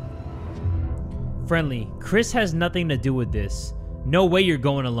 Friendly, Chris has nothing to do with this. No way you're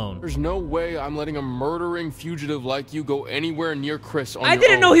going alone. There's no way I'm letting a murdering fugitive like you go anywhere near Chris on I your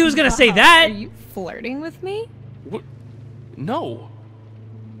didn't own. know he was gonna say that. Are you flirting with me? What? No.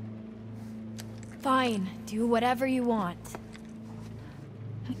 Fine, do whatever you want.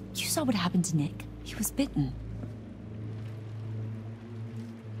 You saw what happened to Nick. He was bitten.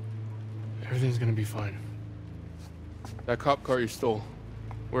 Everything's gonna be fine. That cop car you stole,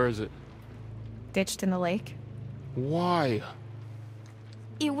 where is it? Ditched in the lake? Why?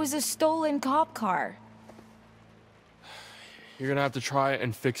 It was a stolen cop car. You're gonna have to try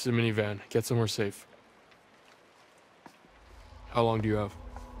and fix the minivan. Get somewhere safe. How long do you have?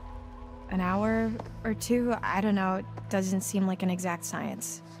 An hour or two? I don't know. It doesn't seem like an exact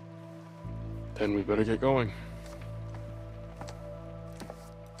science. Then we better get going.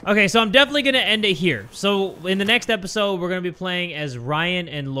 Okay, so I'm definitely going to end it here. So in the next episode, we're going to be playing as Ryan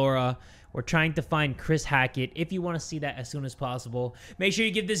and Laura. We're trying to find Chris Hackett. If you want to see that as soon as possible, make sure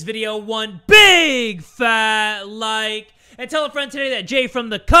you give this video one big fat like. And tell a friend today that Jay from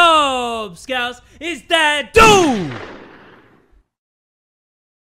the Kubz Scouts is that dude!